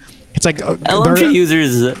 fairness, It's like LMG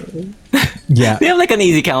users, yeah, they have like an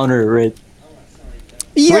easy counter, right?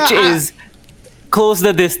 yeah, Which is close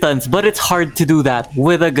the distance, but it's hard to do that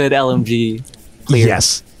with a good LMG player.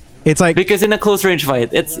 yes. It's like Because in a close range fight,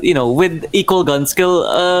 it's, with equal gun skill,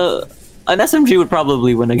 an SMG would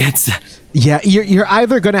probably win against that. yeah, you're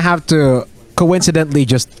either gonna have to coincidentally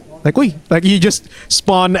just like you just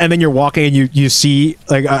spawn and then you're walking and you see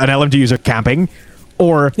like an LMG user camping,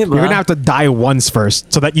 or Yeah, you're gonna have to die once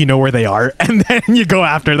first so that you know where they are and then you go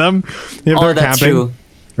after them if Oh, they're that's camping, true.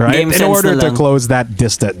 right? Game In sense order na to lang. close that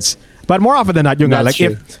distance. But more often than not, yung nga, That's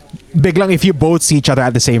like if you both see each other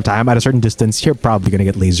at the same time at a certain distance, you're probably gonna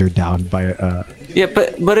get lasered down by Yeah,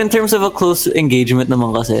 but in terms of a close engagement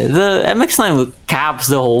naman kasi, the MX-9 caps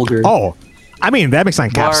the holder. oh, I mean the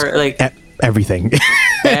MX9 caps Bar, like- everything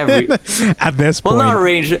Every at this well, point. not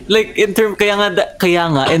range. Like in term, kaya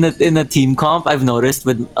nga in a team comp, I've noticed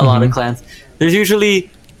with a lot Mm-hmm. of clans, there's usually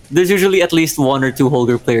at least 1 or 2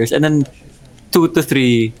 holder players, and then 2 to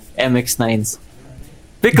 3 MX-9s,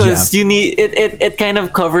 because Yeah. you need it. It kind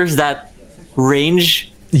of covers that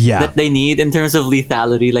range Yeah. that they need in terms of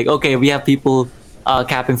lethality. Like, okay, we have people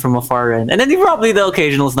capping from a far end, and then probably the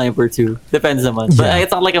occasional sniper too. Depends naman. But Yeah.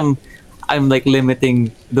 it's not like I'm like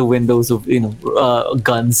limiting the windows of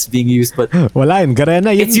guns being used, but Wala yun,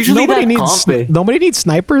 Garena. It's usually that comp, eh. Nobody needs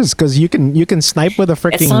snipers because you can snipe with a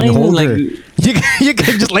freaking not even holder. like- you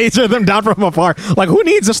can just laser them down from afar. Like who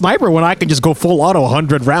needs a sniper when I can just go full auto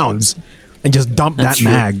 100 rounds and just dump That's that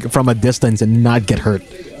true. mag from a distance and not get hurt.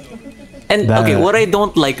 And That- okay, what I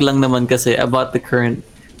don't like lang naman kasi about the current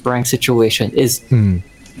rank situation is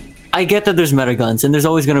I get that there's meta guns and there's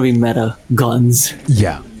always gonna be meta guns,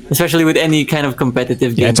 Yeah. especially with any kind of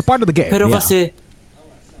competitive game. Yeah, it's a part of the game. Pero yeah. kasi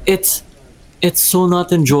it's so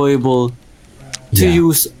not enjoyable to Yeah.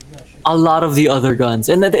 use a lot of the other guns,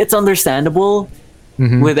 and it's understandable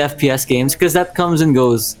Mm-hmm. with FPS games because that comes and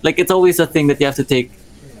goes. Like it's always a thing that you have to take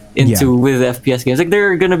into Yeah. with FPS games. Like there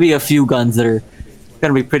are gonna be a few guns that are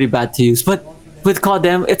gonna be pretty bad to use, but with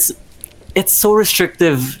CODM, it's so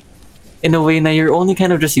restrictive in a way that you're only kind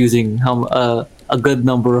of just using a good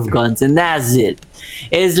number of guns, and that's it.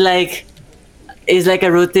 It's like a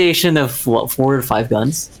rotation of what, 4 or 5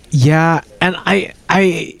 guns. Yeah, and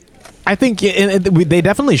I think they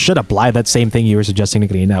definitely should apply that same thing you were suggesting,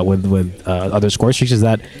 Nicolina, with other score streaks, is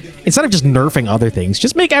that instead of just nerfing other things,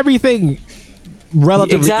 just make everything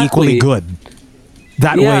relatively Exactly. equally good.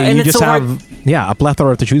 That Yeah, way and you it's just so have hard- a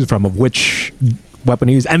plethora to choose from of which weapon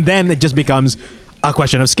to use, and then it just becomes a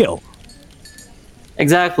question of skill.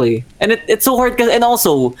 Exactly. And it's so hard, and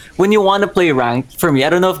also when you want to play ranked, for me, I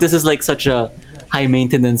don't know if this is like such a high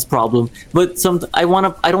maintenance problem, but I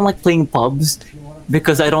don't like playing pubs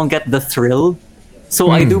because I don't get the thrill. So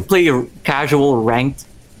I do play casual ranked,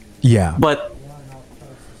 Yeah, but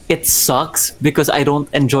it sucks because I don't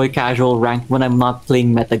enjoy casual ranked when I'm not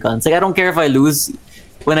playing meta guns. Like I don't care if I lose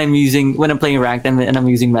when I'm playing ranked and I'm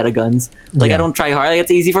using meta guns. Like Yeah. I don't try hard. Like,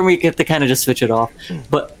 it's easy for me to kind of just switch it off.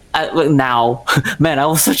 But now, man, I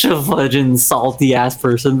was such a fucking salty ass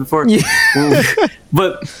person before.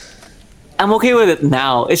 But I'm okay with it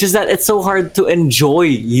now. It's just that it's so hard to enjoy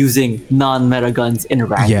using non-meta guns in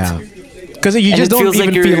ranked. yeah. Because you And just it don't feels like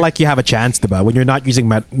even you're- feel like you have a chance to buy when you're not using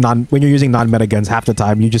when you're using non-meta guns half the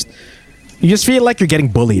time. You just feel like you're getting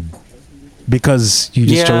bullied because you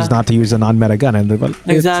just Yeah. chose not to use a non-meta gun, and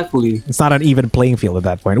Exactly. it's not an even playing field at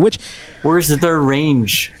that point. Which Where's the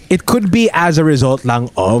range? it could be as a result lang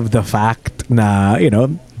of the fact na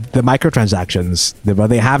the microtransactions, diba?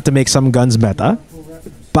 They have to make some guns meta.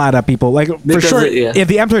 Para people like for Because sure, yeah. if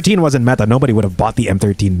the M13 wasn't meta, nobody would have bought the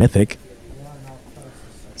M13 Mythic.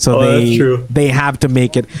 So Oh, that's true. they have to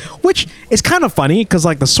make it, which is kind of funny because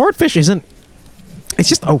like the swordfish isn't. It's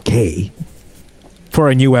just okay for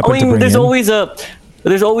a new weapon I to mean, bring there's in.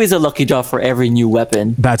 always a lucky draw for every new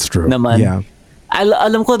weapon. That's true. Naman. Yeah.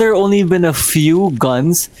 Alam ko there only been a few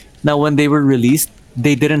guns Now, when they were released,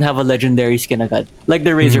 they didn't have a legendary skin agad. Like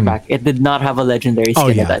the Razorback, it did not have a legendary Oh,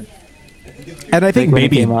 skin yeah. agad. And I think Like when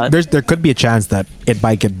it maybe came out. there could be a chance that it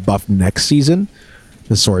might get buffed next season,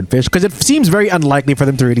 the Swordfish, because it seems very unlikely for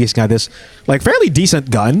them to release this like fairly decent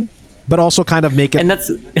gun, but also kind of make it And that's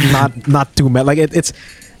not too like it's.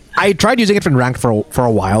 I tried using it in ranked for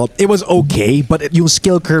a while. It was okay, but yung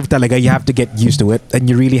skill curve talaga, you have to get used to it, and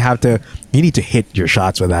you really you need to hit your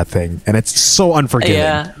shots with that thing, and it's so unforgiving.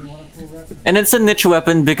 yeah. And it's a niche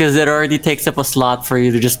weapon because it already takes up a slot for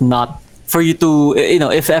you to just not for you to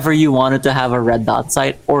if ever you wanted to have a red dot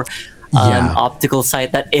sight or an Yeah. optical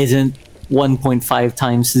sight that isn't 1.5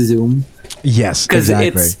 times zoom. Yes, Because exactly.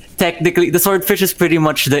 it's technically the Swordfish is pretty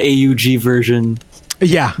much the AUG version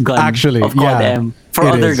Yeah, gun actually, of COD yeah. M for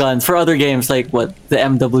It other is. guns for other games like what the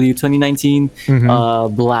MW 2019,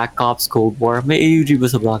 Mm-hmm. Black Ops Cold War. May AUG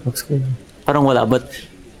was a Black Ops Cold War. Parang wala, but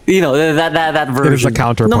that version. It is the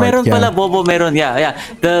counterpart, No, meron yeah. pala Bobo meron. Yeah.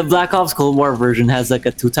 The Black Ops Cold War version has like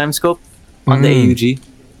a 2x scope on the Mm. AUG.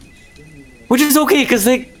 Which is okay because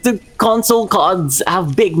like the console CODs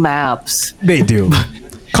have big maps. They do.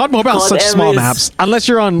 COD Mobile has COD such M small is- maps, unless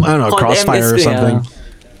you're on I don't know COD M Crossfire or is- something. yeah.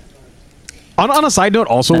 On a side note,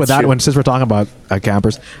 also with That's that true. one, since we're talking about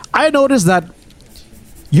campers, I noticed that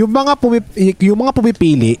yung mga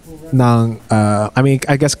pumipili ng I mean,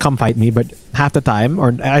 I guess come fight me, but half the time,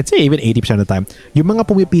 or I'd say even 80% of the time, yung mga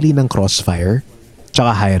pumipili ng Crossfire,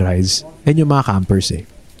 tsaka High Rise, and yung mga campers eh.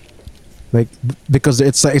 Like because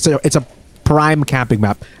it's a prime camping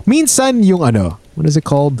map. Minsan yung what is it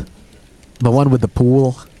called? The one with the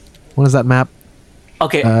pool. What is that map?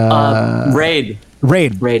 Okay, Raid.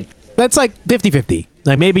 Raid. That's like 50-50.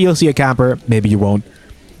 Like maybe you'll see a camper, maybe you won't.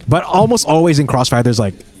 But almost always in Crossfire, there's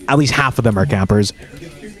like at least half of them are campers,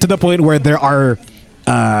 to the point where there are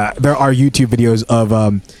YouTube videos of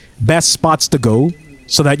best spots to go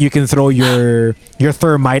so that you can throw your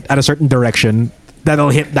thermite at a certain direction that'll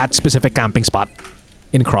hit that specific camping spot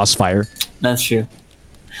in Crossfire. That's true.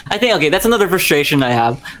 I think that's another frustration I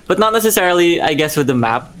have, but not necessarily, I guess, with the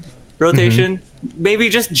map rotation. Maybe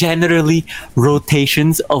just generally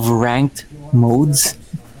rotations of ranked modes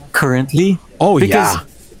currently. Oh, because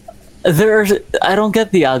yeah. I don't get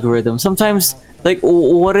the algorithm. Sometimes, like,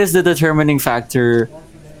 what is the determining factor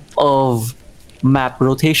of map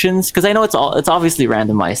rotations? Because I know it's obviously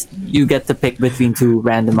randomized. You get to pick between two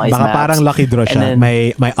randomized Baka maps. parang lucky draw siya. and then-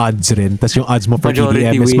 May odds rin. Tapos yung odds mo for Majority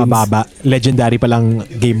TDM is wins. mababa. Legendary pa lang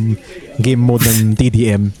game mode ng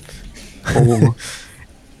TDM. Oh.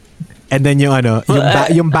 And then yung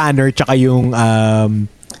yung banner tsaka yung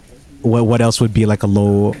what else would be like a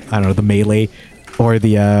low, I don't know, the melee or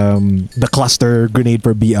the cluster grenade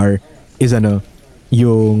for BR is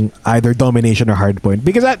yung either domination or hardpoint,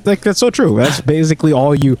 because that's so true. That's basically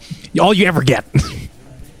all you ever get.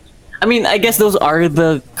 I mean, I guess those are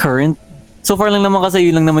the current. So far lang naman kasi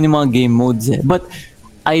yun lang naman yung mga game modes eh. But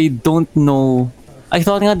I don't know. I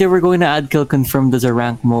thought nga they were going to add kill confirmed as a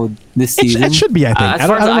rank mode this season. It should be, I think. As I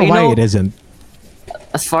far don't as know why know- it isn't.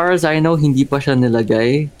 As far as I know, hindi pa siya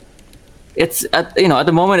nilagay. It's at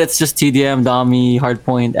the moment it's just TDM, Dami,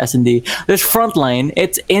 Hardpoint, S&D. There's Frontline.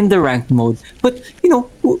 It's in the ranked mode, but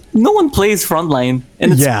no one plays Frontline,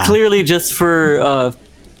 and it's Yeah. clearly just for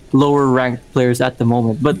lower ranked players at the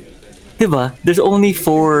moment. But diba, there's only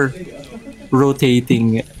 4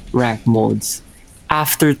 rotating rank modes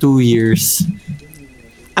after 2 years.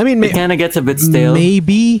 I mean, It kind of gets a bit stale.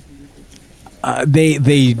 maybe they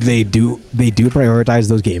do prioritize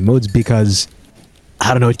those game modes because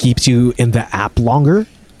I don't know, it keeps you in the app longer.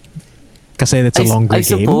 Kasi it's a longer I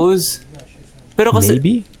game. suppose. Pero kasi,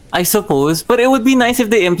 Maybe. I suppose, but it would be nice if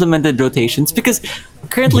they implemented rotations because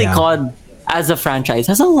currently Yeah. COD as a franchise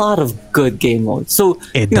has a lot of good game modes. So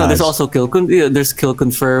It there's does. also there's kill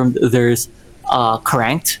confirmed. There's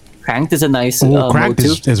cranked. Cranked is a nice Oh, mode Cranked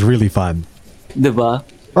too, is really fun. diba?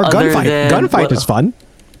 Or Other Gunfight. than- Gunfight well, is fun.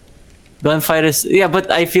 Gunfight is but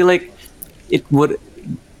I feel like it would,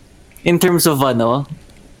 in terms of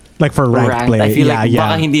Like for ranked play. I feel yeah, like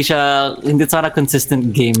baka yeah. hindi it's not a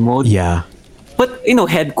consistent game mode. Yeah. But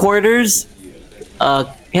headquarters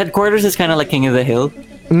is kind of like King of the Hill.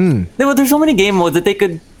 There's so many game modes that they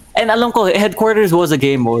could, and alam ko, headquarters was a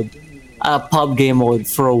game mode, a pub game mode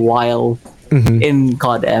for a while in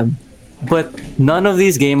COD M, but none of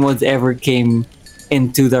these game modes ever came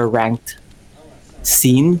into the ranked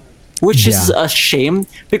scene, which is Yeah. a shame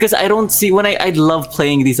because I don't see when I love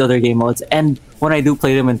playing these other game modes, and when I do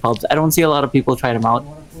play them in pubs, I don't see a lot of people try them out.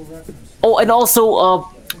 Oh, and also,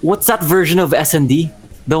 what's that version of S&D?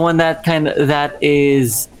 The one that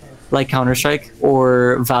is like Counter-Strike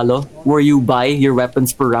or Valo, where you buy your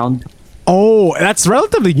weapons per round. Oh, that's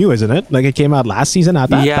relatively new, isn't it? Like it came out last season.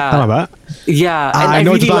 Ata? Yeah. Tama ba? Yeah, and I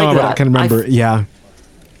know really what you're talking like about. that. I can remember. Yeah.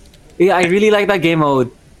 Yeah, I really like that game mode,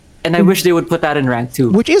 and I wish they would put that in rank too.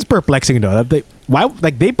 Which is perplexing though. That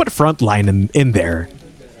they put frontline in there,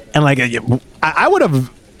 and like I would have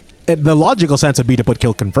the logical sense would be to put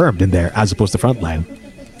kill confirmed in there as opposed to frontline.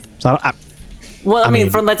 So Well, I mean,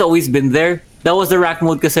 mean- Frontline's always been there. That was the rank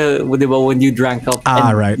mode kasi when you drank up.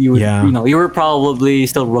 Right, You, yeah. you were probably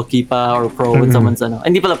still rookie pa or pro when someone's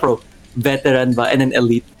hindi pala pro, veteran ba, and then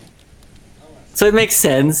elite. So it makes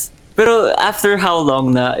sense. Pero after how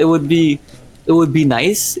long na, it would be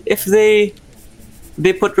nice if they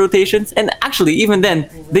put rotations. And actually, even then,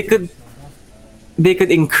 they could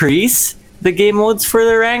increase the game modes for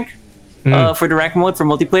the rank, for the rank mode for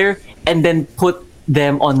multiplayer, and then put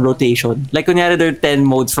them on rotation. Like kunyari there are 10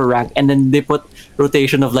 modes for rank, and then they put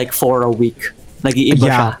rotation of like 4 a week. Nag-iiba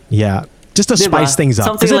siya. yeah. Just to Diba? spice things up.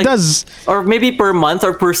 Something Because it like- does. Or maybe per month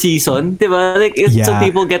or per season, diba? Like so Yeah.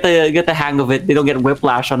 people get the hang of it. They don't get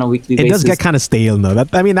whiplash on a weekly It basis. does get kind of stale, though.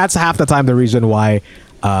 That's half the time the reason why,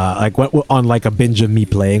 on like a binge of me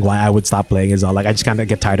playing, why I would stop playing is all like I just kind of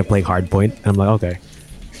get tired of playing Hardpoint, and I'm like, okay,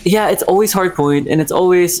 Yeah, it's always Hardpoint, and it's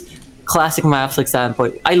always classic maps like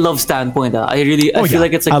Standpoint. I love Standpoint. I feel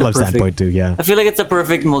like it's like I the love perfect. Standpoint too. Yeah, I feel like it's a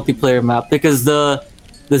perfect multiplayer map because the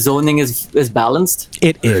zoning is balanced.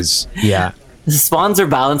 it is. Yeah, The spawns are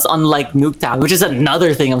balanced, unlike Nuketown, which is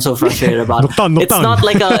another thing I'm so frustrated about. Nuketown. It's not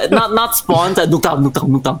like not spawns at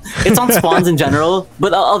Nuketown. It's on spawns in general,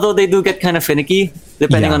 but although they do get kind of finicky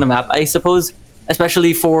depending Yeah. on the map, I suppose.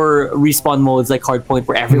 Especially for respawn modes like Hardpoint,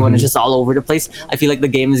 where everyone is just all over the place. I feel like the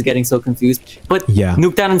game is getting so confused. But Yeah.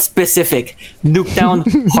 Nuketown in specific, Nuketown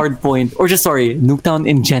Hardpoint, or just Nuketown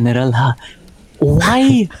in general, huh?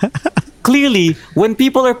 Why? Clearly, when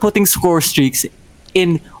people are putting score streaks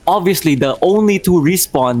in obviously the only 2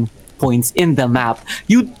 respawn points in the map,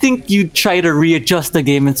 you'd think you'd try to readjust the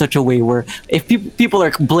game in such a way where if people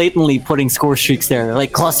are blatantly putting score streaks there,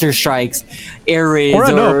 like cluster strikes, air raids, or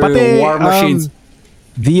war machines.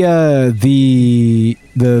 The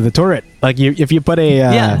turret. Like if you put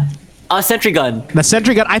a Sentry gun. the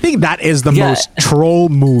sentry gun, I think that is the Yeah. most troll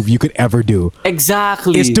move you could ever do.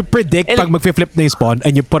 Exactly. Is to predict And- pag magfi-flip na yung spawn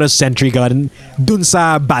and you put a sentry gun dun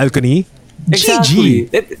sa balcony. Exactly.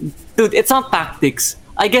 GG. Dude, it's not tactics.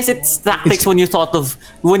 I guess it's tactics when you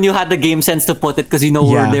had the game sense to put it because you know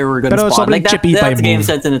where Yeah. they were gonna Pero spawn. sobrang Like chippy pa that's yung game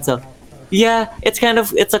move. sense in itself. Yeah, it's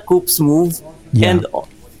a Coops move. Yeah. And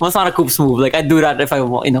well, it's not a Coops move. Like I'd do that if I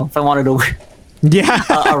wanted to win Yeah.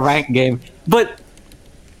 a ranked game. But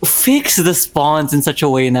fix the spawns in such a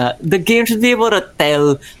way that the game should be able to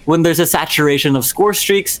tell when there's a saturation of score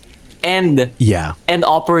streaks and Yeah. and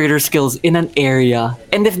operator skills in an area.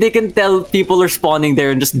 And if they can tell people are spawning there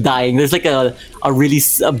and just dying, there's like a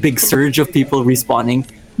big surge of people respawning,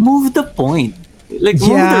 move the point. Like move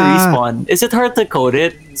the Yeah. respawn. Is it hard to code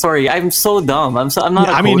it? Sorry, I'm so dumb. I'm not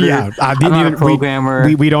a I mean, coder. yeah. I'm not a programmer.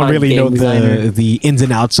 We don't not a really game know designer. the ins and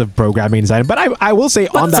outs of programming design, but I will say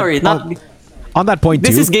But on that sorry, on that point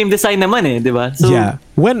this too. is game design naman diba? So yeah,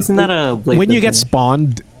 when it's not a when you get blatant thing.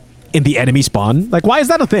 spawned in the enemy spawn, like why is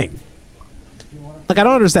that a thing? Like I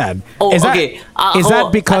don't understand. Oh, is okay. is that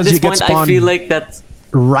At because this you get point, spawned I feel like that's.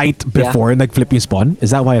 right before like flip you spawn?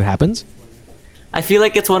 Is that why it happens? I feel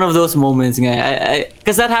like it's one of those moments,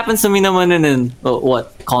 because that happens to me naman in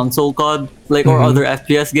what console COD, like or other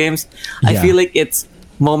FPS games. I Yeah. feel like it's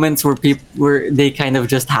moments where they kind of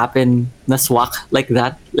just happen na swak like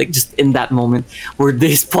that, like just in that moment where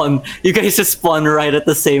they spawn. You guys just spawn right at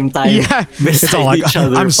the same time, Yeah, it's beside all like each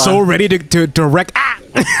other. I'm pa. so ready to wreck. Ah!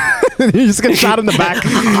 You just get shot in the back,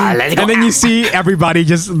 Let's go. and then you see everybody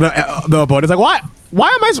just the opponent's like, what? Why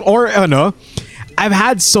am I? Or no, I've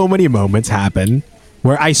had so many moments happen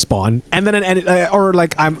where I spawn and then or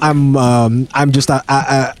like I'm just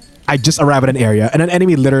I just arrive at an area and an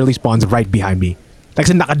enemy literally spawns right behind me. Like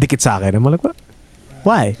nakadikit sa akin. I'm like, what?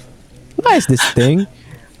 Why? Why is this thing?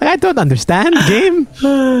 Like, I don't understand game.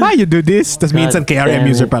 Why you do this? Tas minsan KRM damn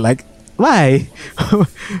user it. pa like, why?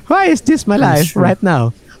 Why is this my life true. right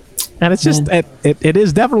now? And it's just it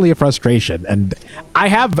is definitely a frustration. And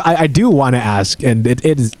I do want to ask, and it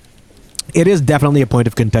is definitely a point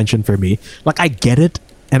of contention for me. Like I get it,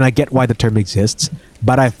 and I get why the term exists,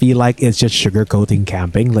 but I feel like it's just sugarcoating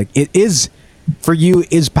camping. Like it is for you.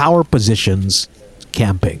 Is power positions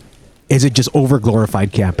camping? Is it just over glorified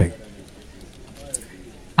camping?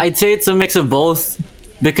 I'd say it's a mix of both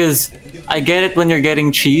because I get it when you're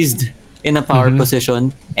getting cheesed in a power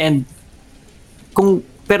position, and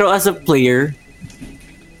pero as a player,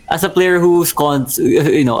 as a player who's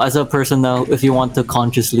as a person now, if you want to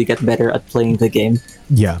consciously get better at playing the game,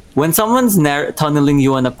 Yeah. when someone's tunneling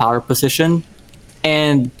you on a power position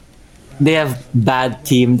and they have bad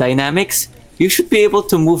team dynamics, you should be able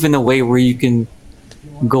to move in a way where you can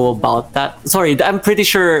go about that. Sorry, I'm pretty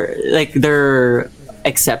sure like there are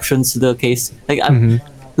exceptions to the case. Like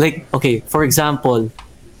okay, for example,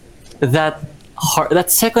 that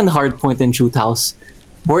second hard point in Shoot House,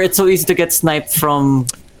 where it's so easy to get sniped from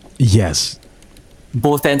Yes.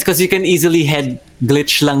 both ends because you can easily head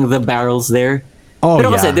glitch lang the barrels there. Oh, Pero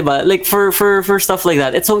yeah. kasi, diba, like for stuff like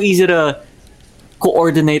that, it's so easy to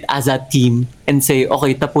coordinate as a team and say,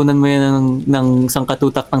 okay, tapunan mo yan ng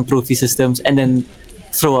sangkatutak ng trophy systems and then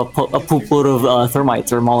throw a pool of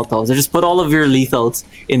thermites or molotovs or just put all of your lethals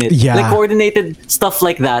in it. Yeah. Like coordinated stuff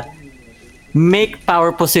like that make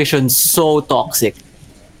power positions so toxic.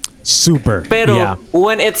 Super. Pero yeah.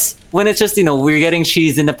 when it's just, we're getting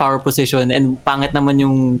cheese in the power position and pangit naman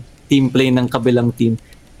yung team play ng kabilang team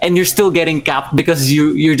and you're still getting capped because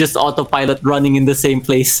you're just autopilot running in the same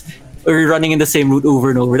place or running in the same route over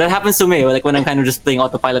and over. That happens to me, like when I'm kind of just playing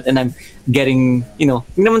autopilot and I'm getting, hindi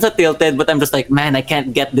naman sa tilted, but I'm just like, man, I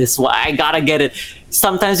can't get this. I gotta get it.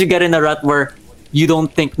 Sometimes you get in a rut where you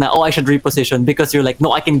don't think na, I should reposition because you're like,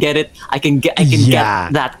 no, I can get it. I can get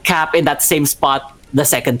that cap in that same spot the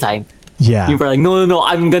second time. Yeah. You're like, no,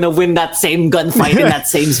 I'm gonna win that same gunfight in that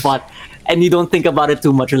same spot. And you don't think about it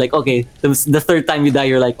too much. You're like, okay, the third time you die,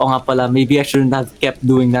 you're like, oh nga pala, maybe I shouldn't have kept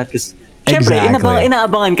doing that because syempre,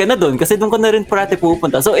 inaabangan ka na dun kasi dun ka na rin parati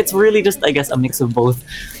pupunta. So it's really just, I guess, a mix of both.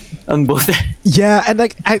 On both. Yeah, and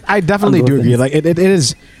like I definitely do agree. Like it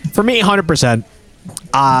is, for me, 100%.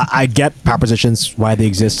 I get power positions, why they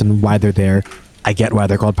exist and why they're there. I get why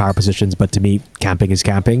they're called power positions, but to me, camping is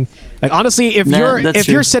camping. Like honestly, if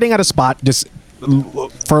you're sitting at a spot just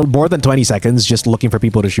for more than 20 seconds, just looking for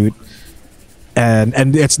people to shoot,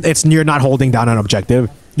 and it's you're not holding down an objective,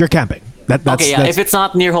 you're camping. That's if it's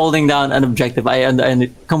not near holding down an objective, I understand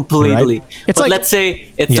it completely. Right? It's but like, let's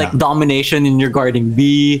say it's like domination and you're guarding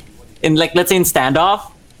B. In like let's say in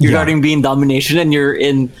standoff, you're guarding B in domination, and you're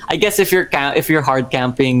in. I guess if you're hard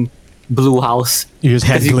camping blue house, you're just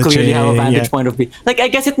head glitching. You clearly have a vantage point of B. Like I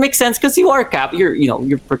guess it makes sense because you are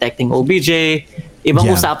you're protecting OBJ. Ibang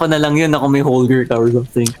usapan na lang yun na kung may holger ka or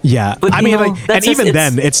something. Yeah, but I mean, and even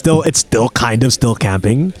then, it's still kind of still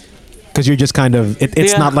camping. Because you're just kind of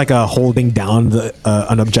it's not like a holding down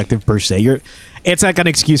an objective per se. It's like an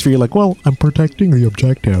excuse for you, like, well, I'm protecting the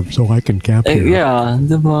objective, so I can camp here. Yeah, I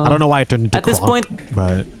don't know why I turned into at this point,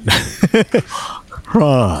 but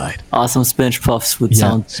right. Awesome spinach puffs would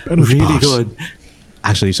sound really good.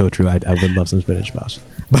 Actually, so true. I would love some spinach puffs.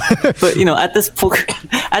 But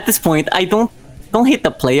at this point, I don't hate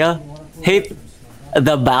the player, hate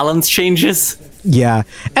the balance changes. Yeah,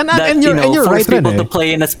 and you're right, people to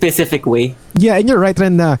play in a specific way. Yeah, and you're right,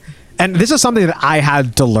 Ren. And this is something that I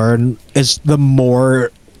had to learn is the more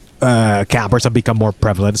campers have become more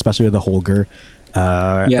prevalent, especially with the Holger,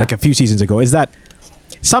 like a few seasons ago, is that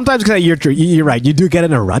sometimes you're right, you do get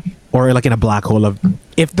in a rut or like in a black hole of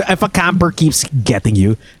if a camper keeps getting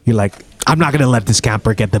you, you're like, I'm not gonna let this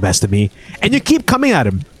camper get the best of me, and you keep coming at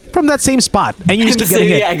him from that same spot, and you just keep getting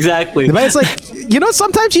hit. Yeah, exactly. But it's like,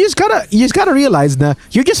 sometimes you just gotta realize that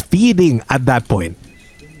you're just feeding at that point.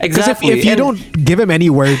 Exactly. Because if you don't give him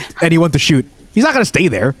anyone to shoot, he's not gonna stay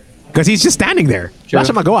there because he's just standing there. That's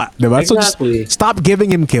Exactly. So just stop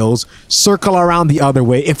giving him kills. Circle around the other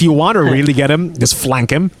way. If you want to really get him, just flank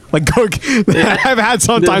him. Like go. I've had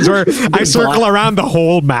some times where I circle around the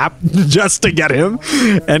whole map just to get him,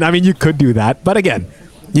 and I mean you could do that, but again,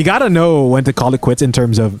 you gotta know when to call it quits in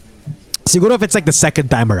terms of. Siguro if it's like the second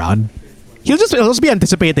time around, he'll just be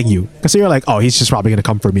anticipating you because you're like, oh, he's just probably gonna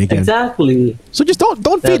come for me again. Exactly. So just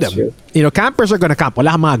don't feed them. True. Campers are gonna camp.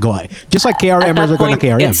 Wala kang magagawa. Just like KRMers are gonna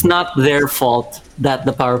KRM. It's not their fault that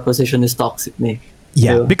the power position is toxic, Nick.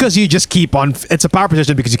 Yeah, because you just keep on. It's a power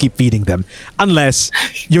position because you keep feeding them. Unless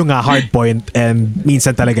yung hard point and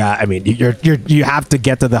minsan talaga. I mean, you have to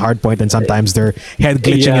get to the hard point, and sometimes they're head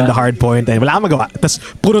glitching in the hard point, and wala kang magawa. Tas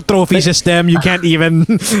puro trophy system. You can't even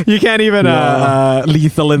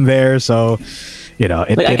lethal in there. So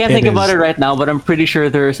I can't think about it right now, but I'm pretty sure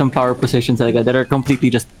there are some power positions that are completely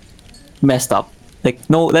just messed up. Like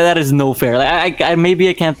no, that is no fair. Like I maybe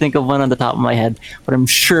I can't think of one on the top of my head, but I'm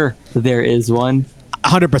sure there is one.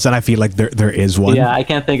 100%. I feel like there is one. Yeah, I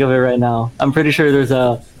can't think of it right now. I'm pretty sure there's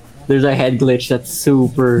a head glitch that's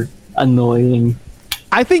super annoying.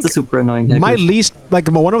 I think it's a super annoying head my glitch. least, like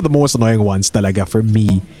one of the most annoying ones talaga for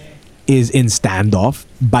me is in standoff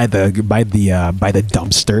by the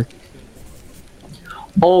dumpster.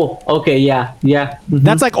 Oh, okay, yeah.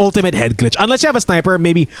 That's like ultimate head glitch. Unless you have a sniper,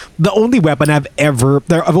 maybe the only weapon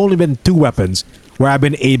there have only been 2 weapons where I've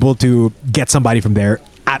been able to get somebody from there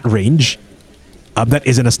at range. That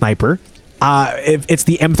isn't a sniper. If it's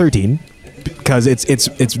the M13, because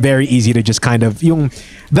it's very easy to just kind of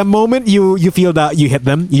the moment you feel that you hit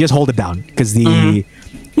them, you just hold it down because the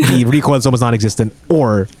recoil is almost non-existent.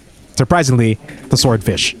 Or surprisingly, the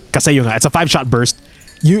swordfish. Kasi it's a 5-shot burst.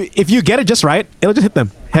 If you get it just right, it'll just hit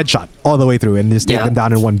them headshot all the way through and just take them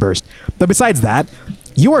down in one burst. But besides that,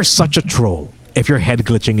 you are such a troll if you're head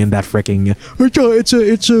glitching in that freaking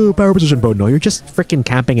it's a power position, bro. No, you're just freaking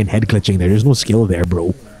camping and head glitching there. There's no skill there,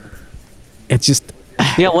 bro. It's just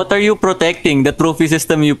what are you protecting? The trophy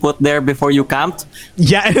system you put there before you camped?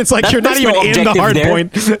 Yeah, and it's like you're not even in the hard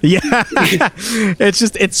point. Yeah.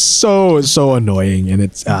 It's so annoying, and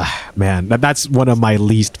it's man, that's one of my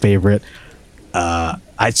least favorite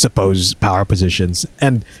I suppose power positions.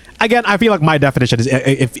 And again, I feel like my definition is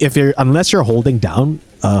if you're unless you're holding down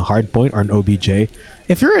a hard point or an OBJ,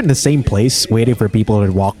 if you're in the same place waiting for people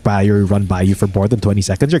to walk by or run by you for more than 20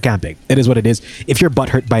 seconds, you're camping. It is what it is. If you're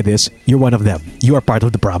butthurt by this, you're one of them. You are part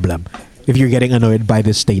of the problem. If you're getting annoyed by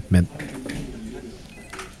this statement.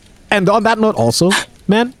 And on that note also,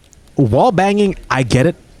 man, wall banging, I get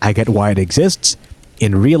it. I get why it exists.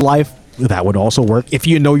 In real life, that would also work. If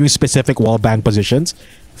you know your specific wall bang positions,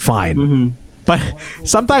 fine. But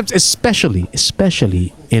sometimes, especially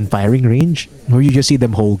in firing range, where you just see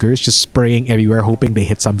them holgers just spraying everywhere, hoping they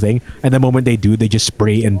hit something, and the moment they do, they just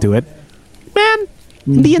spray into it. Man,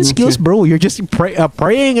 Indian skills, bro. You're just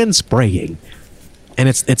praying and spraying, and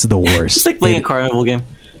it's the worst. It's like playing a carnival game.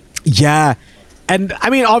 Yeah. And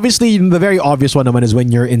I mean, obviously, the very obvious one naman is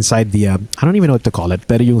when you're inside the I don't even know what to call it.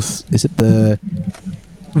 Pero is it the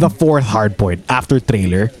 4th hard point after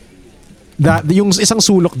trailer? That yung isang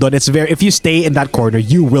sulok doon, it's very, if you stay in that corner,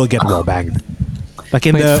 you will get wall banged. Like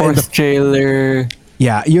in the 4th trailer.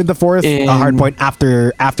 Yeah, you're the 4th hard point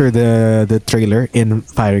after the trailer in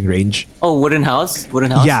firing range. Oh, wooden house.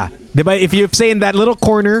 Yeah, diba? If you stay in that little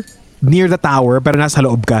corner near the tower, pero nasa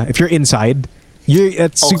loob ka, if you're inside,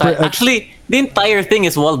 it's super. Actually, the entire thing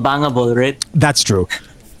is wall bangable, right? That's true.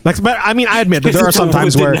 Like, but I mean, I admit that there are some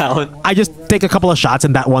times where I just take a couple of shots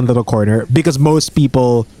in that one little corner because most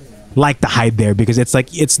people like to hide there because it's like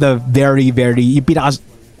it's the very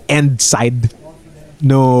end side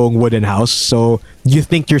no wooden house, so you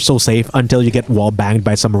think you're so safe until you get wall banged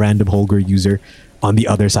by some random Holger user on the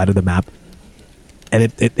other side of the map. And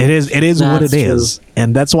it is what it is,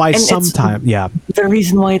 and that's why sometimes the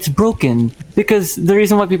reason why it's broken, because the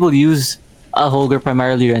reason why people use a Holger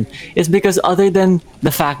primarily is because other than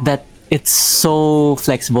the fact that it's so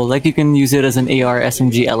flexible, like you can use it as an AR,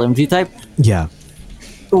 SMG, LMG type. Yeah.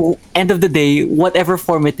 End of the day, whatever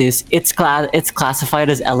form it is, it's classified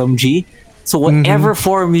as LMG. So whatever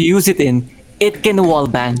form you use it in, it can wall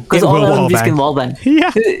bang because all LMGs can wall bang.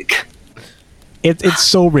 Yeah. It's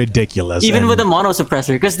so ridiculous. Even with a mono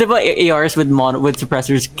suppressor, because the ARs with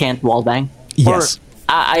suppressors can't wall bang. Yes. Or,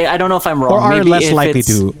 I don't know if I'm wrong. Or are maybe less likely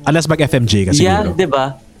to, unless mag FMG kasi. Yeah,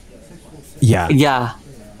 diba? Yeah. Yeah.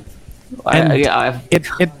 And it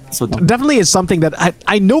definitely is something that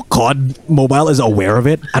I know COD Mobile is aware of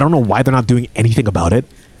it. I don't know why they're not doing anything about it.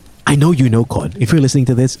 I know you know, COD. If you're listening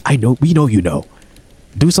to this, we know you know.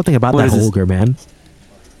 Do something about that Holger, man.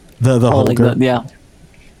 The Holger. Like yeah.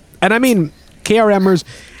 And I mean, KRMers,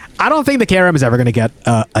 I don't think the KRM is ever going to get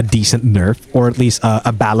a decent nerf, or at least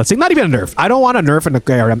a balancing. Not even a nerf. I don't want a nerf in the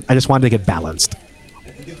KRM. I just want it to get balanced.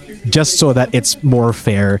 Just so that it's more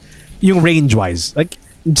fair. Yung range-wise. Like,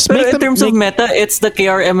 just in terms of meta, it's the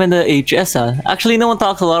KRM and the HS. Actually, no one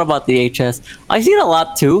talks a lot about the HS. I see it a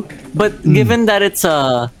lot too, but given that it's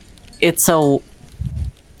a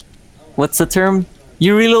what's the term?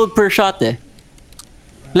 You reload per shot, eh?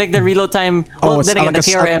 Like the reload time. Well, then again, the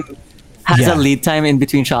KRM has a lead time in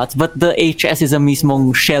between shots, but the HS is a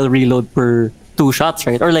mismong shell reload per 2 shots,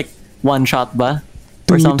 right? Or like 1 shot ba?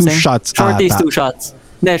 Or something. 2 shots. Short is 2 shots.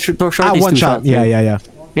 Yeah, short is 2 1 shot. shots. Yeah.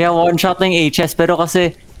 Yeah, 1 shot lang HS, pero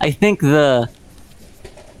kasi I think the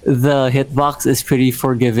hitbox is pretty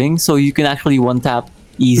forgiving, so you can actually 1-tap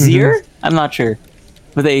easier. I'm not sure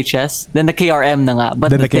with the HS. Then the KRM na nga.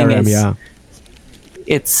 But the thing KRM,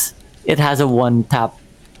 is, it has a 1-tap.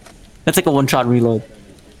 That's like a 1-shot reload.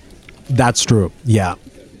 That's true. Yeah.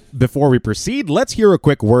 Before we proceed, let's hear a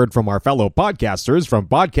quick word from our fellow podcasters from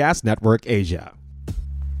Podcast Network Asia.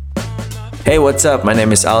 Hey, what's up? My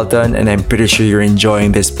name is Alton, and I'm pretty sure you're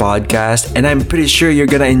enjoying this podcast, and I'm pretty sure you're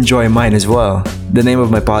gonna enjoy mine as well. The name of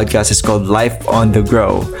my podcast is called Life on the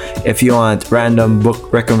Grow. If you want random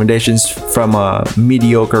book recommendations from a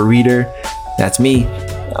mediocre reader, That's me.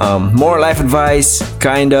 More life advice,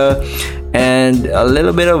 kinda, and a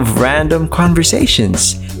little bit of random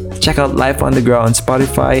conversations. Check out Life on the Ground on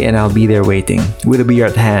Spotify, and I'll be there waiting with a beer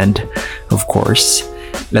at hand, of course.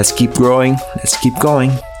 Let's keep growing. Let's keep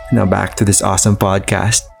going. Now back to this awesome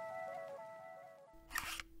podcast.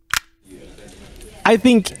 I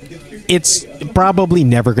think it's probably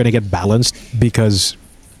never going to get balanced because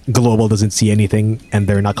Global doesn't see anything and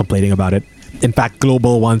they're not complaining about it. In fact,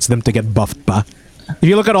 Global wants them to get buffed pa. If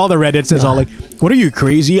you look at all the Reddits, it's all like, "What are you,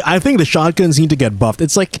 crazy? I think the shotguns need to get buffed."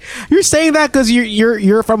 It's like you're saying that because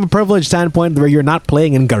you're from a privileged standpoint where you're not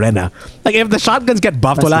playing in Garena. Like if the shotguns get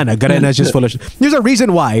buffed, wala na. Garena is just full of. There's a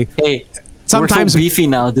reason why. Hey, Sometimes we're so beefy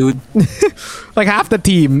now, dude. like half the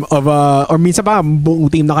team of or minsan pa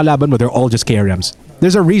buong team na kalaban mo, they're all just KRMs.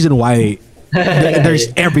 There's a reason why there's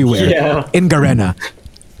everywhere Yeah. in Garena.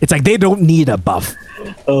 It's like they don't need a buff.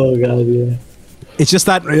 Oh god, yeah. It's just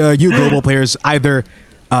that you global players either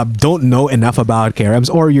don't know enough about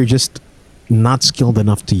KRMs or you're just not skilled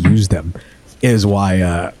enough to use them. Is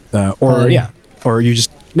why, or you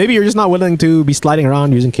just maybe you're just not willing to be sliding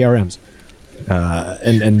around using KRMs.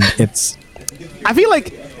 And it's, I feel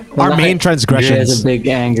like our main There's transgressions a big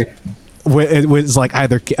anger. it was like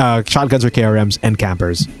either shotguns or KRMs and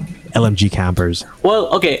campers, LMG campers.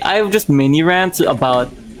 Well, okay, I have just mini rants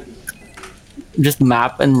about just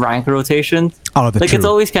map and rank rotation. Oh, the like true. it's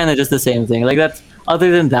always kind of just the same thing. Like that's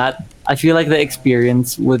other than that, I feel like the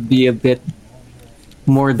experience would be a bit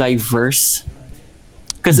more diverse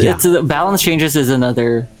because Yeah. it's the balance changes is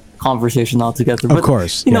another conversation altogether. But,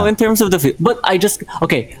 course, you know, yeah. in terms of the but I just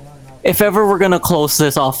okay. If ever we're gonna close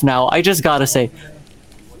this off now, I just gotta say.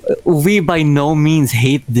 We by no means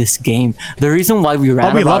hate this game. The reason why we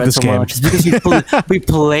ran we love about it this so game. much is because we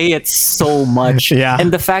play it so much. Yeah.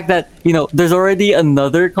 And the fact that, you know, there's already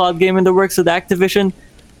another COD game in the works with Activision,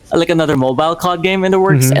 like another mobile COD game in the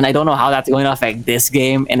works, Mm-hmm. and I don't know how that's going to affect this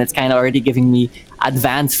game, and it's kind of already giving me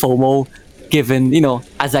advanced FOMO, given, you know,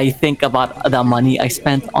 as I think about the money I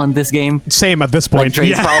spent on this game. Same at this Like, point. Dre's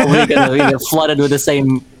Yeah. probably going to get flooded with the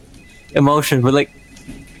same emotion, but like,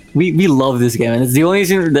 we love this game, and it's the only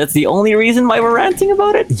reason, that's the only reason why we're ranting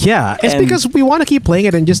about it. Yeah, it's And- because we want to keep playing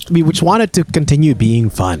it and we just want it to continue being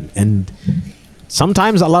fun. And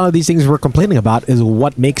sometimes a lot of these things we're complaining about is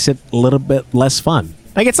what makes it a little bit less fun.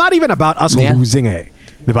 Like it's not even about us Yeah. losing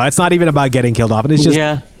diba? It's not even about getting killed off. And it's just,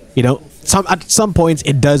 Yeah. you know, at some points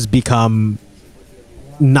it does become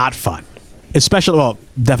not fun. Especially, well,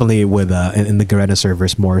 definitely with in the Garena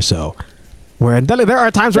servers more so. Where there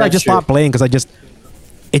are times where I That's just true. stop playing because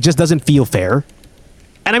it just doesn't feel fair.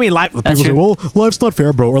 And I mean, people say, true. well, life's not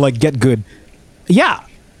fair, bro, or like, get good. Yeah,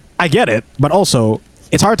 I get it. But also,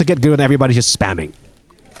 it's hard to get good when everybody's just spamming.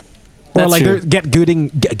 Or That's like, true.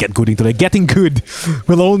 getting good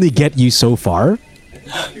will only get you so far.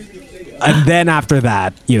 And then after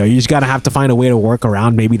that, you know, you just gotta have to find a way to work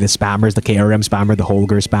around maybe the spammers, the KRM spammer, the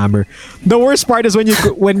Holger spammer. The worst part is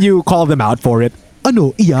when you call them out for it.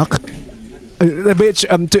 Ano, iyak? Which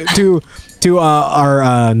to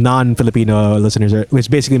our non-Filipino listeners, which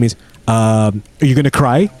basically means, are you gonna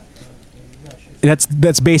cry?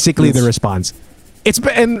 That's basically the response.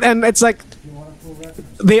 And it's like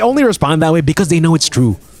they only respond that way because they know it's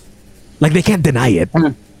true. Like they can't deny it.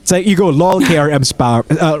 It's like you go lol KRM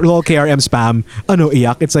spam, ano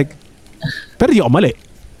iyak. It's like, pero di ako mali.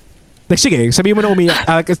 Like sige, sabihin mo na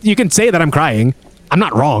umiyak. 'Cause you can say that I'm crying. I'm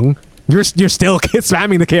not wrong. You're still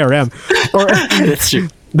spamming the KRM. Or That's true.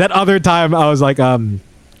 that other time I was like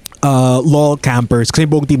lol campers kasi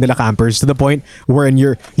buong team nila campers to the point wherein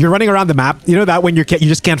you're running around the map, you know that when you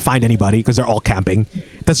just can't find anybody because they're all camping.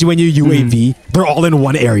 That's when you UAV, they're all in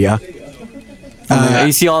one area.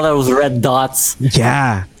 You see all those red dots.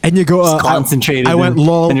 Yeah, and you go concentrated I went in-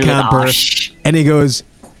 lol and you're like, camper, "Ah, shh." and he goes,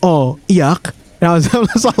 oh iyak. And I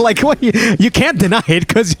was all like, what? You can't deny it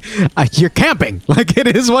because you're camping. Like it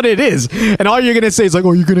is what it is, and all you're gonna say is like,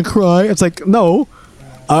 oh, you're gonna cry. It's like no.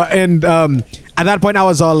 And at that point, I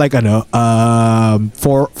was all like, I know,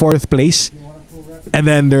 fourth place. And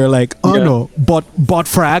then they're like, oh Yeah. no, bot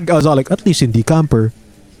frag. I was all like, at least hindi camper.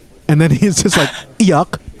 And then he's just like,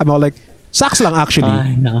 iyak. I'm all like, saks lang actually.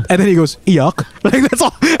 I know. And then he goes, iyak. Like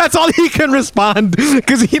that's all he can respond.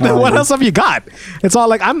 Because what else have you got? It's all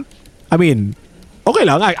like, I mean, okay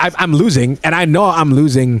lang, I'm losing. And I know I'm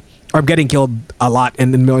losing or I'm getting killed a lot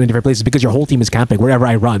in a million different places because your whole team is camping. Wherever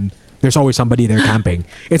I run, there's always somebody there camping.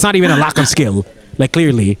 It's not even a lack of skill, like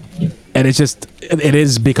clearly, and it's just it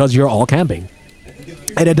is because you're all camping,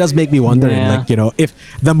 and it does make me wonder, Yeah. like you know, if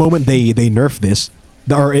the moment they nerf this,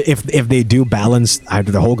 or if they do balance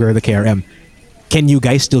either the Holger or the KRM, can you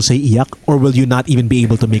guys still say iyak, or will you not even be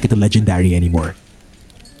able to make it to legendary anymore?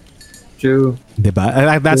 True.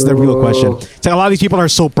 Diba? That's the real question. So a lot of these people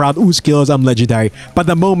are so proud, ooh, skills, I'm legendary. But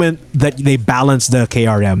the moment that they balance the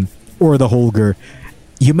KRM or the Holger,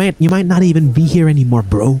 you might not even be here anymore,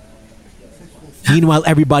 bro. Meanwhile,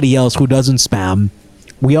 everybody else who doesn't spam,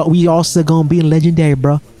 we all still gonna be in legendary,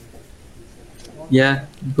 bro. Yeah,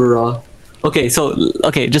 bro. Okay,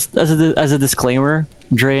 just as a disclaimer,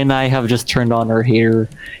 Dre and I have just turned on our hater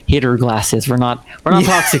glasses. We're not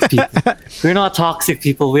toxic people. We're not toxic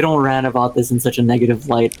people. We don't rant about this in such a negative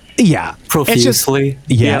light. Yeah, Profusely.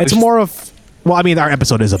 It's more of, well, I mean, our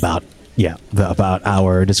episode is about about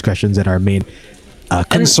our discretions and our main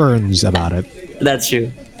concerns about it. That's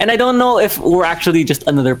true. And I don't know if we're actually just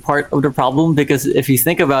another part of the problem, because if you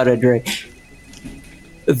think about it, Dre,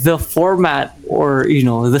 the format or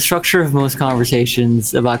the structure of most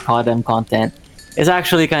conversations about CODM content is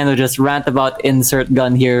actually kind of just rant about insert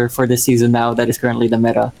gun here for this season now that is currently the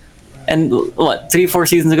meta. And what, 3-4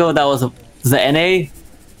 seasons ago that was the NA?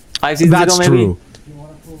 5 seasons That's ago maybe? true.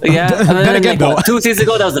 Yeah. And Then again, though, 2 seasons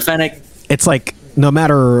ago that was the Fennec. It's like no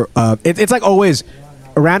matter it's like always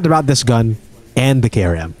rant about this gun and the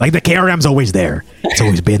KRM. Like the KRM's always there. It's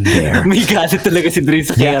always been there. May galit talaga si Dre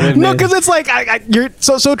sa KRM. No, because it's like you're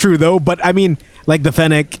so true though. But I mean, like the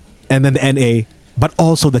Fennec and then the NA, but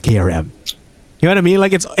also the KRM. You know what I mean?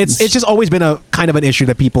 Like it's just always been a kind of an issue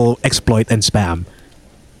that people exploit and spam.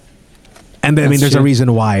 And then, I mean, there's a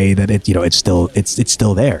reason why that it's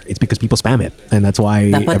still there. It's because people spam it, and that's why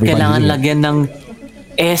dapat everybody's kailangan using it. lagyan ng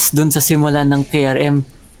S dun sa simulan ng KRM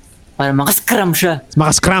para makascram siya.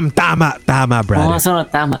 Mga scrum, tama, brother.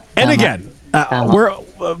 Tama. And again, we're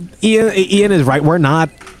Ian is right. We're not.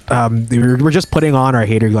 We're just putting on our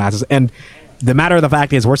hater glasses, and the matter of the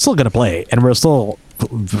fact is, we're still gonna play, and we're still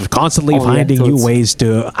constantly finding new ways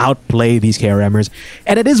to outplay these KRMers,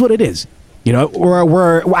 and it is what it is.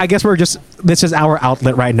 I guess this is our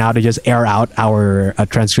outlet right now to just air out our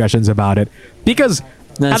transgressions about it, because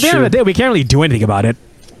at the end of the day, we can't really do anything about it.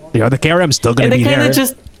 The KRM's still gonna be there.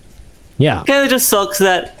 Yeah. It kind of just sucks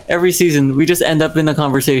that every season we just end up in a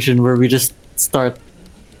conversation where we just start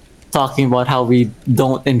talking about how we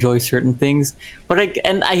don't enjoy certain things. But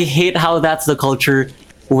I hate how that's the culture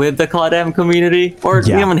with the CODM community. Or we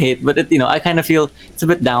don't hate, but I kind of feel it's a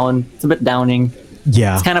bit down. It's a bit downing.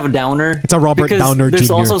 Yeah. It's kind of a downer. It's a Robert Downer There's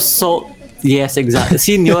Jr. also yes, exactly.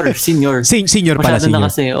 Senior. Senior pala, Masyado na senior.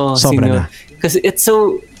 kasi. Oh, Sobra senior. na. Because it's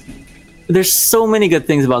so... There's so many good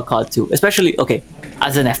things about COD 2. Especially,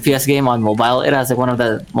 as an FPS game on mobile, it has like one of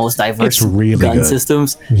the most diverse It's really gun good.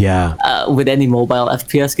 systems. Yeah. With any mobile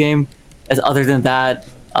FPS game. As other than that,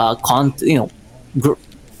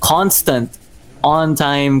 constant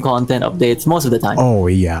on-time content updates most of the time. Oh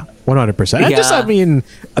yeah, 100%. And Yeah. just, I mean,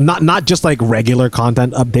 not just like regular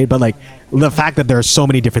content update, but like the fact that there are so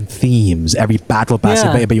many different themes. Every battle pass,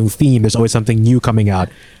 Yeah. iba yung theme. There's always something new coming out,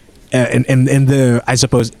 and the I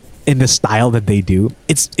suppose in the style that they do,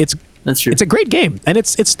 it's That's true. It's a great game, and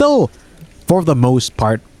it's still for the most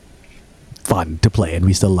part fun to play, and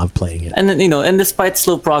we still love playing it. And then, and despite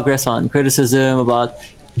slow progress on criticism about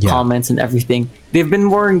comments and everything, they've been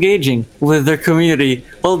more engaging with their community,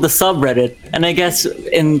 the subreddit, and I guess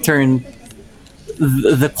in turn,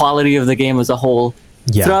 the quality of the game as a whole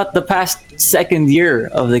throughout the past second year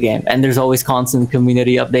of the game. And there's always constant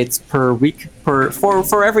community updates per week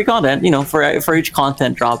for every content, for each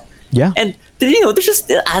content drop. Yeah. And there's just,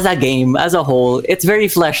 as a game as a whole, it's very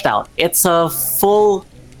fleshed out. It's a full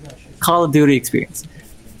Call of Duty experience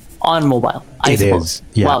on mobile, I suppose. Is,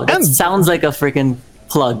 yeah. Wow, that And- sounds like a freaking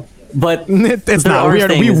plug, but It's there not. are We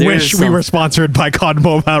things, wish we were sponsored by COD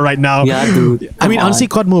Mobile right now. Yeah, dude. I mean, come on. honestly,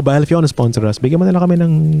 COD Mobile, if you want to sponsor us, bigyan mo nila kami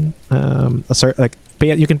ng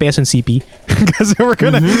you can pay us in CP because we're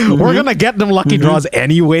gonna get them lucky draws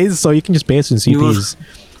anyways. So you can just pay us in CPs.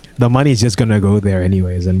 The money's just gonna go there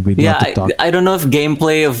anyways, and we'd love to talk. I don't know if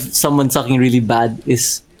gameplay of someone sucking really bad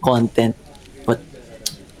is content, but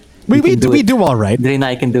we can do it. do all right. Dre and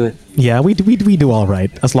I can do it. Yeah, we do all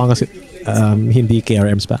right as long as it hindi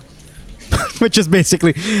KRM spam. Which is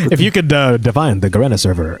basically, if you could define the Garena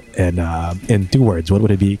server in 2 words, what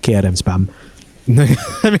would it be? KRM spam.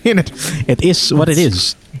 I mean, it is what it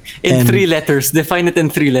is. In And 3 letters. Define it in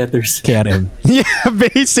 3 letters. KRM. Yeah,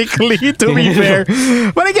 basically, to be fair.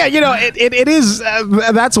 But again, it is,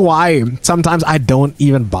 that's why sometimes I don't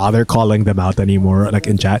even bother calling them out anymore, like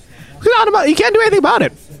in chat. You can't do anything about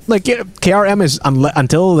it. Like, KRM is,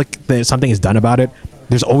 until like something is done about it,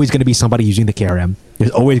 there's always going to be somebody using the KRM.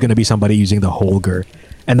 There's always going to be somebody using the Holger.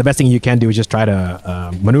 And the best thing you can do is just try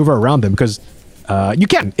to maneuver around them, because you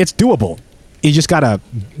can. It's doable. you just gotta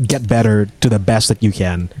get better to the best that you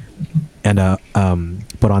can, and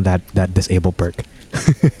put on that disable perk,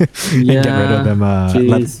 and get rid of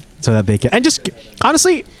them, so that they can. And just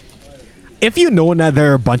honestly, if you know that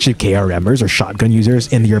there are a bunch of KRMers or shotgun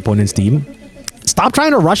users in your opponent's team, stop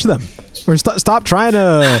trying to rush them, or stop trying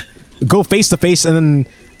to go face to face and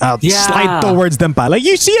then slide towards them. Like,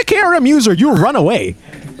 you see a KRM user, you run away.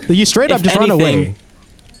 You straight up just run away.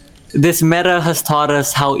 This meta has taught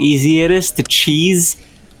us how easy it is to cheese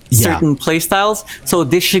certain playstyles, so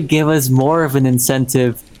this should give us more of an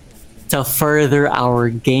incentive to further our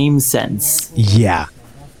game sense. Yeah.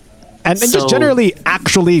 And just generally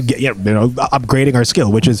actually upgrading our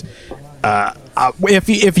skill, which is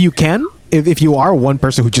if you can, if you are one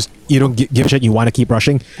person who just you don't give a shit, you want to keep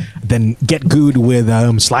rushing, then get good with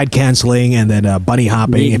slide canceling and then bunny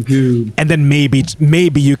hopping, and then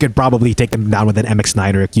maybe you could probably take them down with an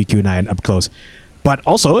MX9 or a QQ9 up close. But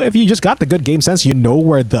also, if you just got the good game sense, you know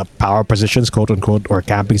where the power positions, quote unquote, or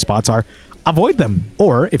camping spots are, avoid them.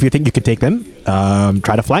 Or if you think you could take them,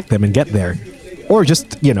 try to flank them and get there. Or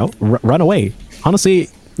just, run away. Honestly,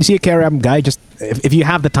 you see a KRM guy, just if you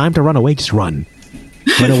have the time to run away, just run.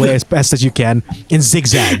 Run away as best as you can in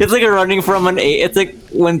zigzag. It's like running from it's like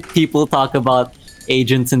when people talk about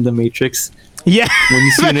agents in the Matrix. Yeah. When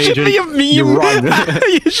you see an agent, you run.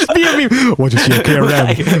 You should be a meme. Once you see a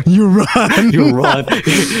KRM, you run. You run.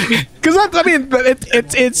 Because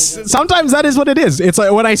it's sometimes that is what it is. It's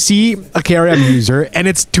like when I see a KRM user and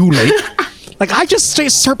it's too late, like I just say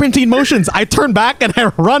serpentine motions. I turn back and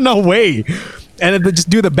I run away, and then just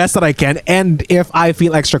do the best that I can. And if I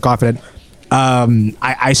feel extra confident,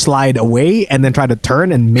 I slide away and then try to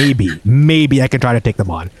turn, and maybe I can try to take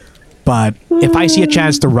them on. But if I see a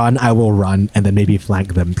chance to run, I will run and then maybe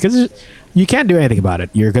flank them, because you can't do anything about it.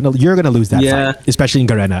 You're gonna lose that fight, especially in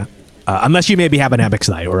Garena, unless you maybe have an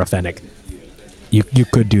Apex-9 or a Fennec. You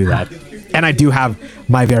could do that. And I do have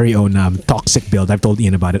my very own toxic build. I've told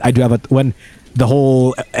Ian about it. I do have when the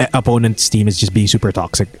whole opponent's team is just being super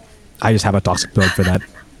toxic, I just have a toxic build for that.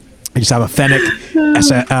 I just have a Fennec,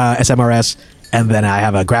 SMRS, and then I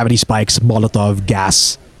have a Gravity Spikes, Molotov,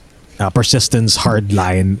 Gas, Persistence,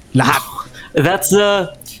 Hardline. Lahat.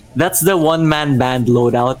 That's the one-man band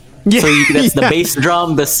loadout. Yeah. So that's the bass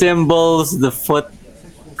drum, the cymbals, the foot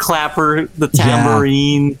clapper, the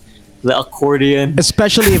tambourine, the accordion.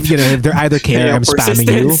 Especially if they're either KRM spamming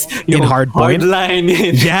you in hardpoint.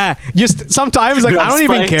 Hardline. Yeah, just sometimes like I don't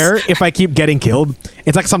even care if I keep getting killed.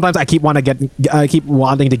 It's like sometimes I keep wanting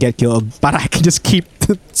to get killed, but I can just keep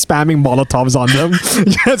spamming Molotovs on them.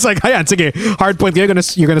 It's like, hey, it's okay. Hardpoint, you're gonna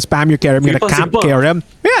spam your KRM, you're gonna camp KRM.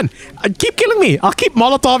 Man, keep killing me. I'll keep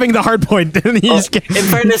Molotoving the hardpoint. In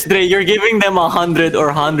fairness, Dre, you're giving them 100 or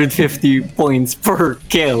 150 points per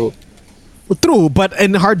kill. True, but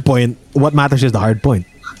in hardpoint, what matters is the hardpoint.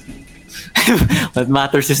 What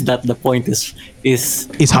matters is that the point is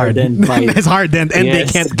hardened. It's hardened, and they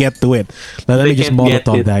can't get to it. Let me just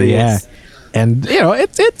Molotov that, yes. And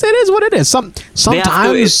it is what it is. Sometimes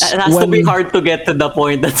it has to be hard to get to the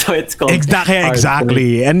point. That's why it's called.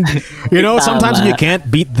 Exactly. And sometimes when you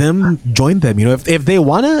can't beat them, join them. If they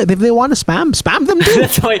wanna spam them too.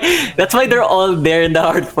 That's why they're all there in the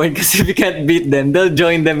hard point. Because if you can't beat them, they'll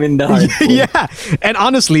join them in the hard point. Yeah. And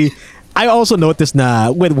honestly, I also noticed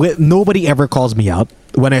with nobody ever calls me out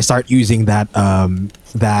when I start using that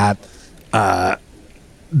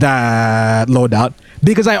loadout,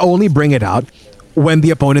 because I only bring it out when the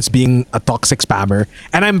opponent's being a toxic spammer,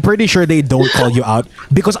 and I'm pretty sure they don't call you out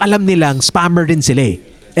because alam nilang spammer din sila eh.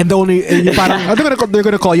 And the only parang they're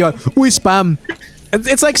gonna call you out. Uy, spam.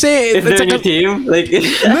 It's like say if it's they're like your team, like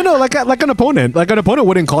no, like an opponent. Like an opponent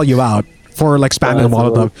wouldn't call you out for like spamming a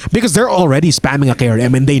Molotov because they're already spamming a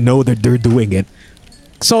KRM and they know that they're doing it.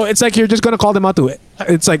 So it's like you're just gonna call them out to it.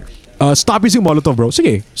 It's like stop using Molotov, bro.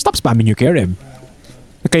 Sige, stop spamming your KRM.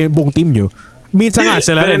 Kaya yung buong team nyo. Minsan nga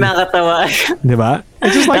sila rin. Pero nakakatawa. Diba?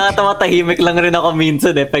 It's just like, nakakatawa, tahimik lang rin ako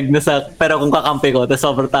minsan pero kung kakampi ko, tapos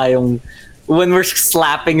sobrang tayong when we're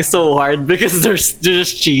slapping so hard because they're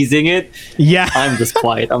just cheesing it. Yeah. I'm just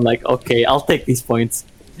quiet. I'm like, okay, I'll take these points.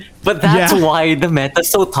 But that's why the meta is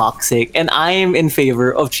so toxic, and I am in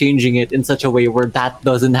favor of changing it in such a way where that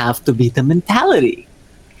doesn't have to be the mentality.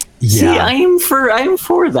 Yeah. See, I am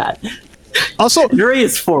for that. Also, Dre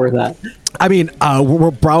is for that. I mean,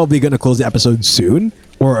 we're probably going to close the episode soon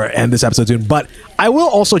or end this episode soon, but I will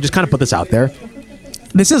also just kind of put this out there.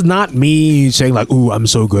 This is not me saying like, ooh, I'm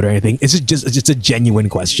so good or anything. It's just a genuine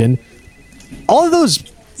question. All of those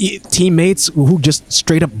teammates who just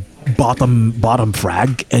straight up bottom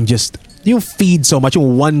frag and just feed so much,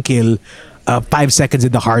 1 kill, 5 seconds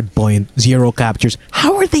in the hard point, 0 captures.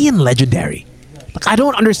 How are they in Legendary? Like, I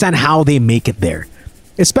don't understand how they make it there.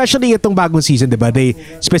 Especially itong bagong season, diba? They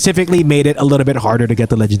specifically made it a little bit harder to get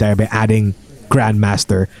the legendary by adding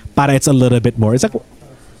Grandmaster. Para it's a little bit more. It's like,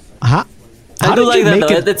 huh? I do like that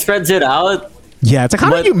though. It spreads it out. Yeah, it's like,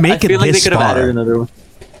 how do you make I feel it like this they could have added far? another one.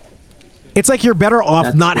 It's like you're better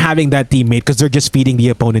off not having that teammate because they're just feeding the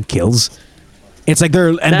opponent kills. It's like they're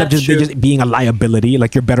end up That's just being a liability.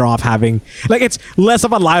 Like you're better off having like it's less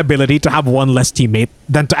of a liability to have one less teammate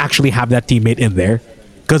than to actually have that teammate in there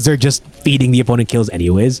because they're just feeding the opponent kills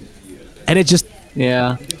anyways. And it just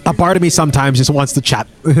Yeah. a part of me sometimes just wants to chat.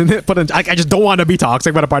 But I just don't want to be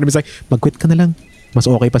toxic. But a part of me is like, mag-quit ka na lang. Mas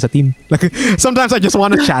okay pa sa team. Like sometimes I just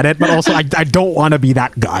want to chat it, but also I don't want to be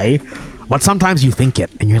that guy. But sometimes you think it,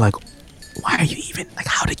 and you're like, why are you even like?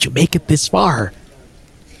 How did you make it this far?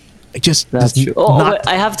 It just That's does true. not. But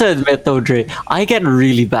I have to admit though, Dre, I get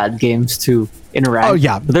really bad games too in rank. Oh,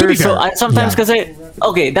 yeah. To be fair. Sometimes Yeah.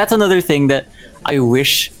 because that's another thing that I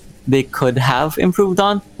wish they could have improved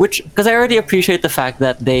on. Which because I already appreciate the fact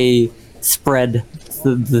that they spread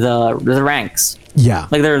the ranks. Yeah,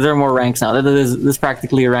 Like there are more ranks now. There's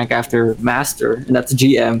practically a rank after master, and that's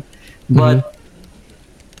GM. But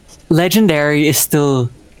legendary is still,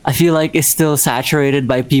 I feel like, is still saturated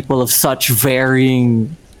by people of such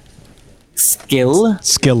varying skill.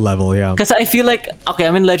 skill level. Yeah, Because I feel like, okay,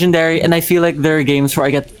 I'm in legendary, and I feel like there are games where I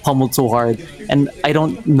get pummeled so hard, and I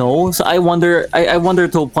don't know. So I wonder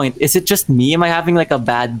to a point: is it just me? Am I having like a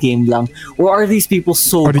bad game lang, or are these people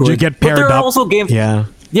so or did good? you get But paired there are up? also games. Yeah,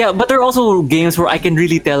 Yeah, but there are also games where I can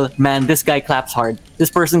really tell, man, this guy claps hard. This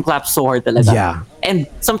person claps so hard talaga. Yeah. And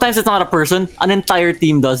sometimes it's not a person, an entire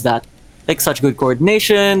team does that. Like such good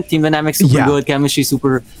coordination, team dynamics super Yeah. good, chemistry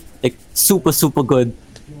super super good.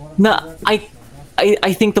 Na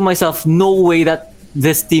I think to myself, no way that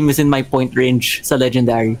this team is in my point range sa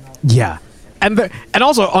legendary. yeah, and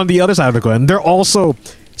also on the other side of the coin, there are also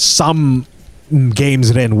some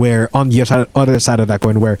games then where on the other side of that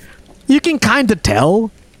coin where you can kind of tell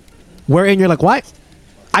wherein you're like, why?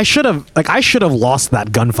 I should have lost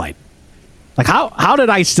that gunfight. Like how did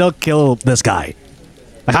I still kill this guy?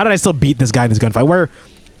 Like how did I still beat this guy in this gunfight? Where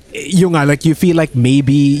you like you feel like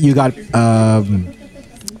maybe you got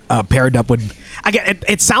paired up with. Again,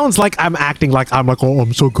 it sounds like I'm acting like I'm like, oh,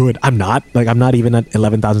 I'm so good. I'm not. Like I'm not even at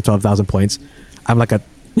 11,000, 12,000 points. I'm like at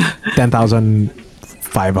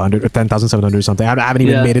 10,500 or 10,700 or something. I haven't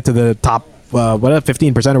even Yeah. made it to the top.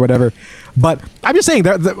 15% or whatever, but I'm just saying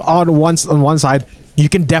that on one side you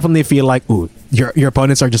can definitely feel like, ooh, your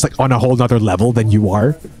opponents are just like on a whole nother level than you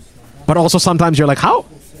are, but also sometimes you're like, how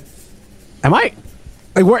am I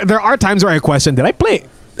like, there are times where I question, am I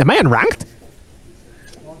unranked?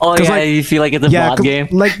 Oh 'Cause, yeah, like- you feel like it's a bot 'cause, game.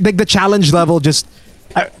 like the challenge level just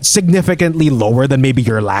significantly lower than maybe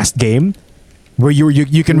your last game, where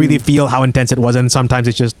you can really feel how intense it was, and sometimes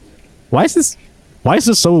it's just, why is this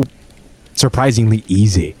so surprisingly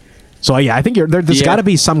easy? So yeah, I think there's Yeah. got to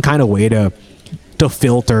be some kind of way to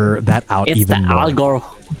filter that out It's the even more. algo.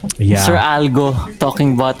 Yeah. Sir Algo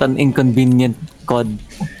talking about an inconvenient code.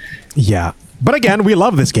 Yeah, but again, we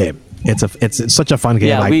love this game. It's such a fun game.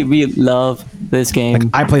 Yeah, I, we love this game.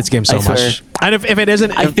 I play this game so I swear. much, and if it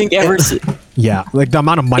isn't, I think ever yeah, like the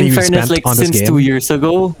amount of money in we fairness, spent like on this since game. 2 years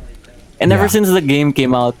ago, and Yeah. ever since the game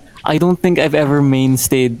came out, I don't think I've ever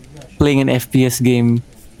mainstayed playing an FPS game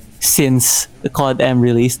since the COD M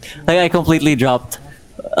released. Like I completely dropped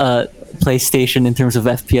PlayStation in terms of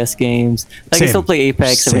FPS games. Like Same. I still play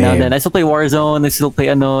Apex every now and Same. then. I still play Warzone. I still play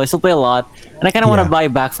a lot, and I kind of want Yeah. to buy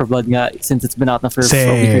Back for Blood nga, since it's been out now for a week or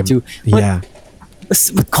Same. two. But Yeah.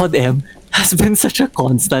 COD M has been such a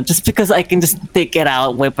constant, just because I can just take it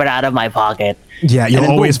out, whip it out of my pocket. Yeah, And you'll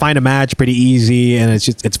then always boom. find a match pretty easy, and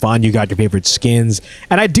it's fun. You got your favorite skins,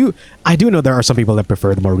 and I do know there are some people that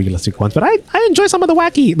prefer the more realistic ones, but I enjoy some of the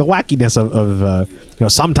wackiness of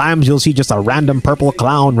sometimes you'll see just a random purple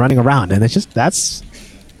clown running around, and it's just that's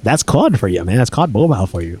COD for you, man. That's COD Mobile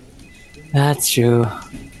for you. That's true.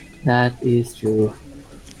 That is true.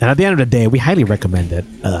 And at the end of the day, we highly recommend it.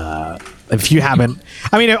 If you haven't,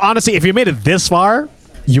 I mean, honestly, if you made it this far,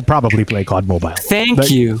 you probably play COD Mobile. Thank But-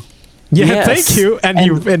 you. Yeah, Yes. thank you.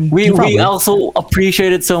 And we you probably- also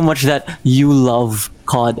appreciate it so much that you love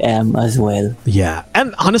COD M as well. Yeah,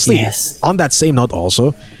 and honestly, Yes. on that same note,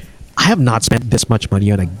 also, I have not spent this much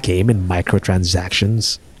money on a game in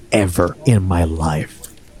microtransactions ever in my life.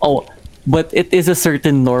 Oh, but it is a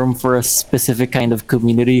certain norm for a specific kind of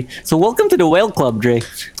community. So welcome to the Whale Club, Dre.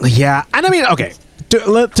 Yeah, and I mean, okay,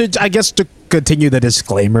 I guess to continue the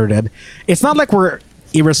disclaimer, that it's not like we're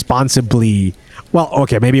irresponsibly Well,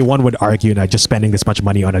 okay, maybe one would argue that just spending this much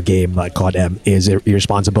money on a game like COD M is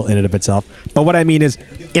irresponsible in and of itself. But what I mean is,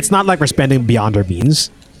 it's not like we're spending beyond our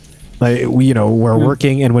means. Like we're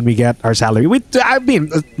working, and when we get our salary, we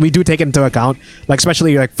do take into account, like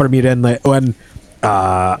especially like for me then, like when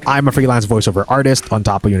I'm a freelance voiceover artist on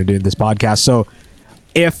top of doing this podcast. So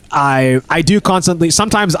if I do constantly,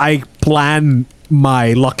 sometimes I plan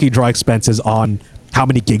my lucky draw expenses on how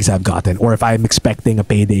many gigs I've gotten, or if I'm expecting a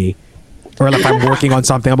payday, or if I'm working on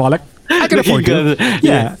something, I'm all like, I can afford to.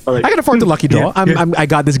 Yeah, I can afford to lucky draw. I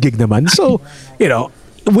got this gig naman. So,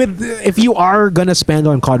 if you are gonna spend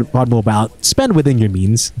on COD Mobile, spend within your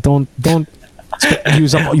means. Don't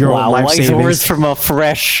use up your life wise savings. words from a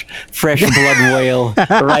fresh blood whale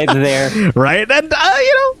right there. Right, and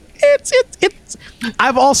it's.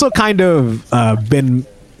 I've also kind of been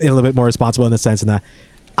a little bit more responsible in the sense that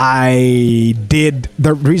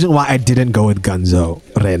the reason why I didn't go with Gunzo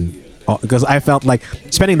Ren, because I felt like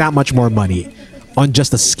spending that much more money on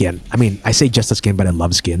just a skin. I mean, I say just a skin, but I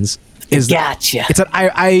love skins. Gotcha. It's that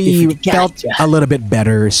I felt a little bit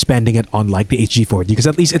better spending it on like the HG40, because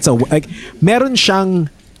at least it's meron siyang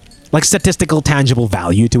like statistical tangible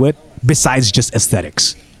value to it besides just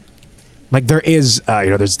aesthetics. Like there is,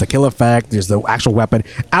 there's the kill effect, there's the actual weapon,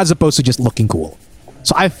 as opposed to just looking cool.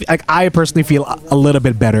 So I personally feel a little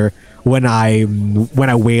bit better when I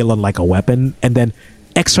wail on like a weapon, and then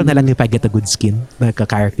extra na lang if I get a good skin, like a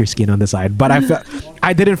character skin on the side. But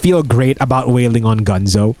I didn't feel great about wailing on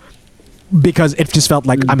Gunzo, because it just felt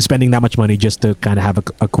like I'm spending that much money just to kind of have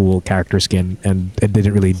a cool character skin, and it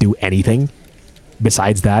didn't really do anything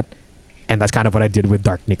besides that. And that's kind of what I did with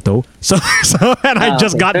Dark Nikto. So I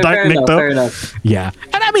just got Dark Nikto. Fair enough. Yeah.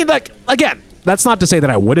 And I mean, like, again, that's not to say that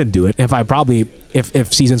I wouldn't do it.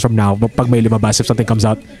 If seasons from now, pag may lumabas, if something comes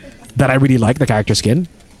out that I really like, the character skin,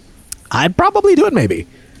 I'd probably do it maybe.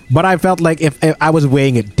 But I felt like if I was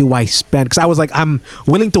weighing it, do I spend, because I was like, I'm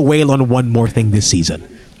willing to wail on one more thing this season.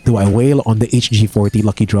 Do I wail on the HG40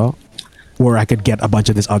 lucky draw, or I could get a bunch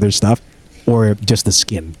of this other stuff, or just the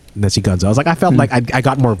skin, Nessie Gunzo? I was like, I felt like I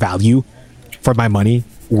got more value for my money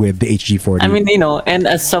with the HG40. I mean, and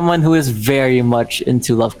as someone who is very much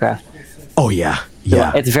into Lovecraft, oh yeah,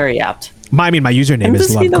 it's very apt. My username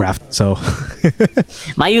is Lovecraft, so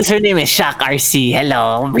my username is ShockRC.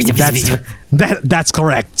 Hello. that's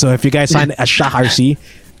correct. So if you guys find a ShockRC,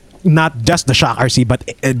 not just the ShockRC, but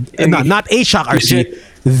not a ShockRC,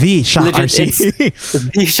 the ShockRC. It's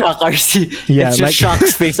the ShockRC. Yeah, it's just Shock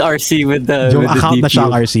Space RC with the yung with account the na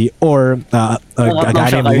ShockRC, or a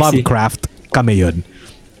guy named Lovecraft, kami yun.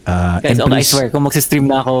 Guys, okay, I swear, kung mag-stream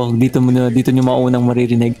na ako, dito nyo maunang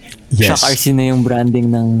maririnig. Yes. ShockRC na yung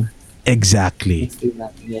branding ng exactly.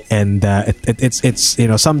 Yes. And it's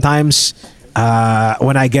sometimes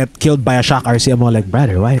when I get killed by a ShockRC, I'm all like,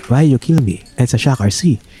 brother, why you kill me? It's a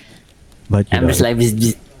ShockRC. But I'm just like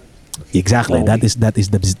this. Exactly. That is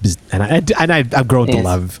the and I've grown to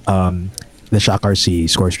love the ShockRC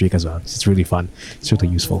score streak as well. It's really fun. It's really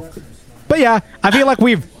useful. But yeah, I feel like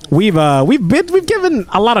we've given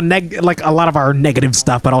a lot of our negative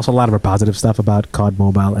stuff, but also a lot of our positive stuff about COD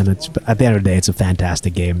Mobile, and it's at the end of the day, it's a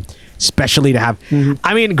fantastic game, especially to have.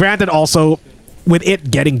 I mean, granted, also with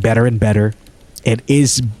it getting better and better, it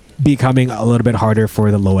is becoming a little bit harder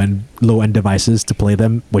for the low end devices to play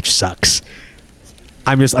them, which sucks.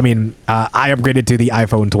 I upgraded to the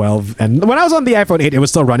iPhone 12, and when I was on the iPhone 8, it was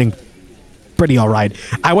still running pretty all right.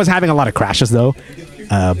 I was having a lot of crashes though,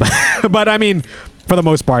 but I mean, for the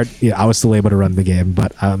most part, I was still able to run the game.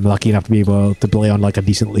 But I'm lucky enough to be able to play on like a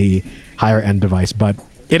decently higher end device. But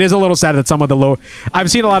it is a little sad that some of the low. I've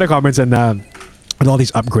seen a lot of comments, and with all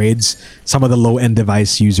these upgrades, some of the low end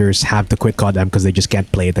device users have to quit COD M because they just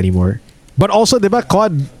can't play it anymore. But also, diba,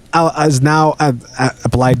 COD has now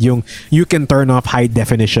applied you can turn off high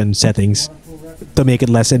definition settings to make it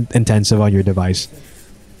less intensive on your device.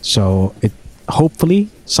 So hopefully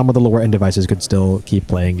some of the lower end devices could still keep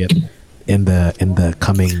playing it in the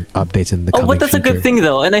coming updates in the coming but that's future. a good thing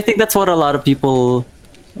though, and I think that's what a lot of people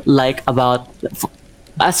like about,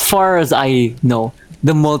 as far as I know,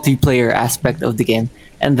 the multiplayer aspect of the game,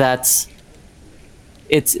 and that's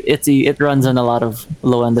it runs on a lot of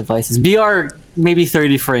low end devices. BR maybe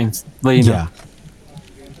 30 frames, but yeah.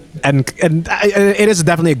 And it is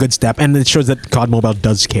definitely a good step, and it shows that COD Mobile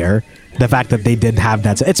does care. The fact that they did have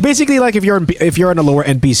that, it's basically like if you're on a lower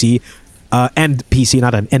end PC, not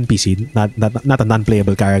an NPC, not a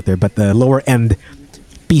non-playable character, but the lower end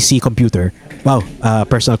PC computer. Wow,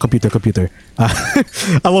 personal computer.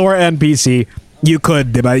 A lower end PC, you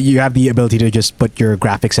have the ability to just put your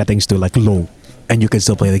graphic settings to like low, and you can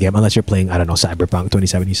still play the game unless you're playing, I don't know, Cyberpunk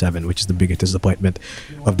 2077, which is the biggest disappointment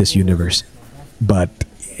of this universe. but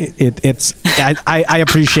it's I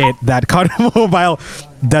appreciate that COD Mobile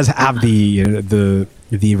does have the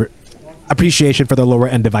appreciation for the lower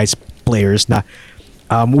end device players na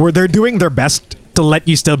where they're doing their best to let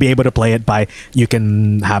you still be able to play it by you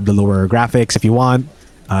can have the lower graphics if you want,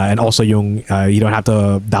 and also you don't have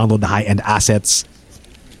to download the high end assets.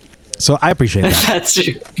 So I appreciate that. That's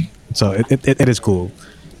true. So it is cool.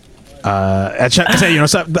 At kasi,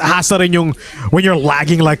 so, hasa rin yung when you're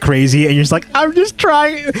lagging like crazy and you're just like, I'm just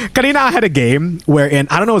trying. Kanina I had a game wherein,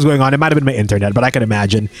 I don't know what's going on. It might have been my internet, but I can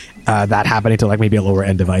imagine that happening to like maybe a lower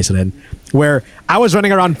end device then, where I was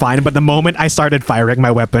running around fine, but the moment I started firing my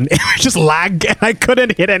weapon, it just lagged and I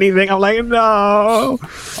couldn't hit anything. I'm like, no.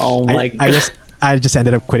 Oh my god. I just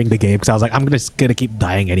ended up quitting the game because I was like, I'm just gonna keep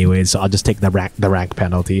dying anyways, so I'll just take the rank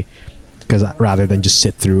penalty, because rather than just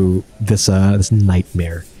sit through this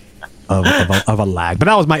nightmare of a lag. But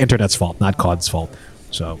that was my internet's fault, not COD's fault.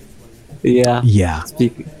 So yeah.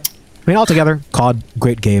 Speaking. I mean, altogether, COD,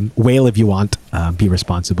 great game. Whale if you want. Be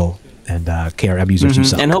responsible, and KRM users you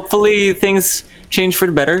suck. And hopefully things change for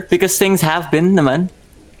the better, because things have been, naman.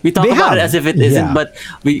 We talk They about have. it as if it isn't, Yeah. but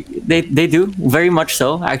they do very much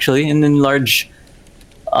so, actually, and in large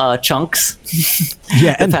chunks.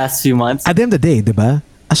 Yeah, the and past few months. at the end of the day, diba?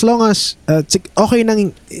 As long as okay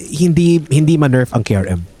nang hindi ma-nerf ang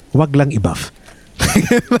KRM, wag lang i-buff.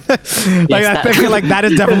 Like, I feel like that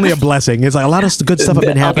is definitely a blessing. It's like a lot of good stuff have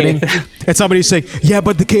been happening, and somebody's saying, "Yeah,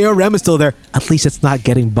 but the KRM is still there. At least it's not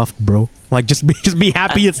getting buffed, bro." Like, just be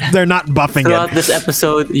happy they're not buffing Throughout it. this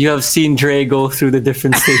episode, you have seen Dre go through the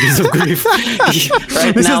different stages of grief.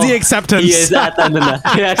 Right This is now, the acceptance. He is at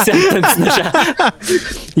acceptance na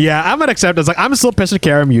siya. Yeah, I'm at acceptance. Like, I'm still pissed at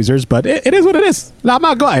KRM users, but it is what it is.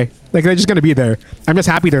 Like, they're just gonna be there. I'm just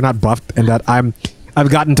happy they're not buffed, and that I've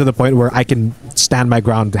gotten to the point where I can stand my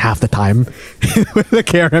ground half the time with the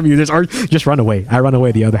KRM users, or just run away. I run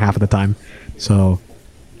away the other half of the time. So,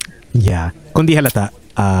 yeah. Kundi halata,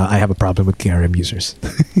 I have a problem with KRM users.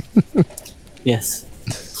 Yes,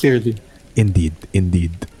 clearly. Indeed.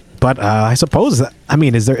 But I suppose, I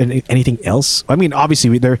mean, is there anything else? I mean,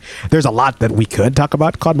 obviously, there's a lot that we could talk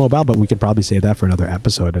about COD Mobile, but we could probably save that for another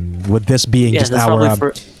episode. And with this being Yeah, just that's our,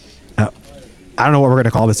 probably I don't know what we're going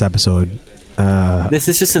to call this episode. This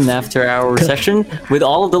is just an after-hour session with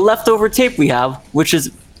all of the leftover tape we have, which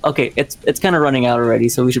is okay. It's kind of running out already,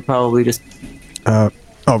 so we should probably just. Okay.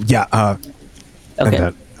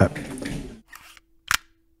 Okay.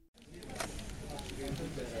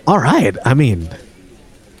 All right. I mean,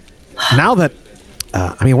 now that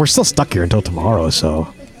we're still stuck here until tomorrow,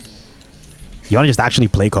 so you want to just actually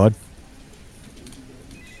play COD?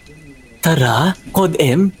 Tara, Code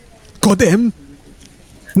M, COD M.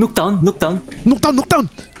 Nuketown. Nuketown.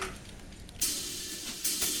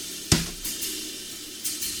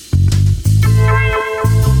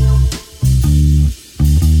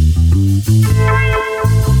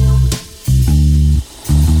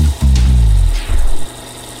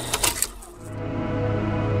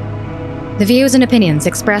 The views and opinions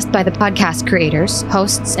expressed by the podcast creators,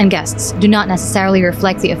 hosts, and guests do not necessarily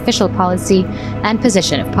reflect the official policy and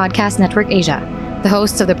position of Podcast Network Asia, the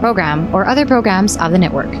hosts of the program, or other programs of the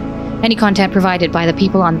network. Any content provided by the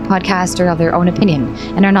people on the podcast are of their own opinion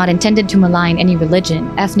and are not intended to malign any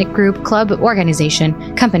religion, ethnic group, club,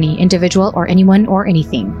 organization, company, individual, or anyone or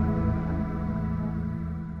anything.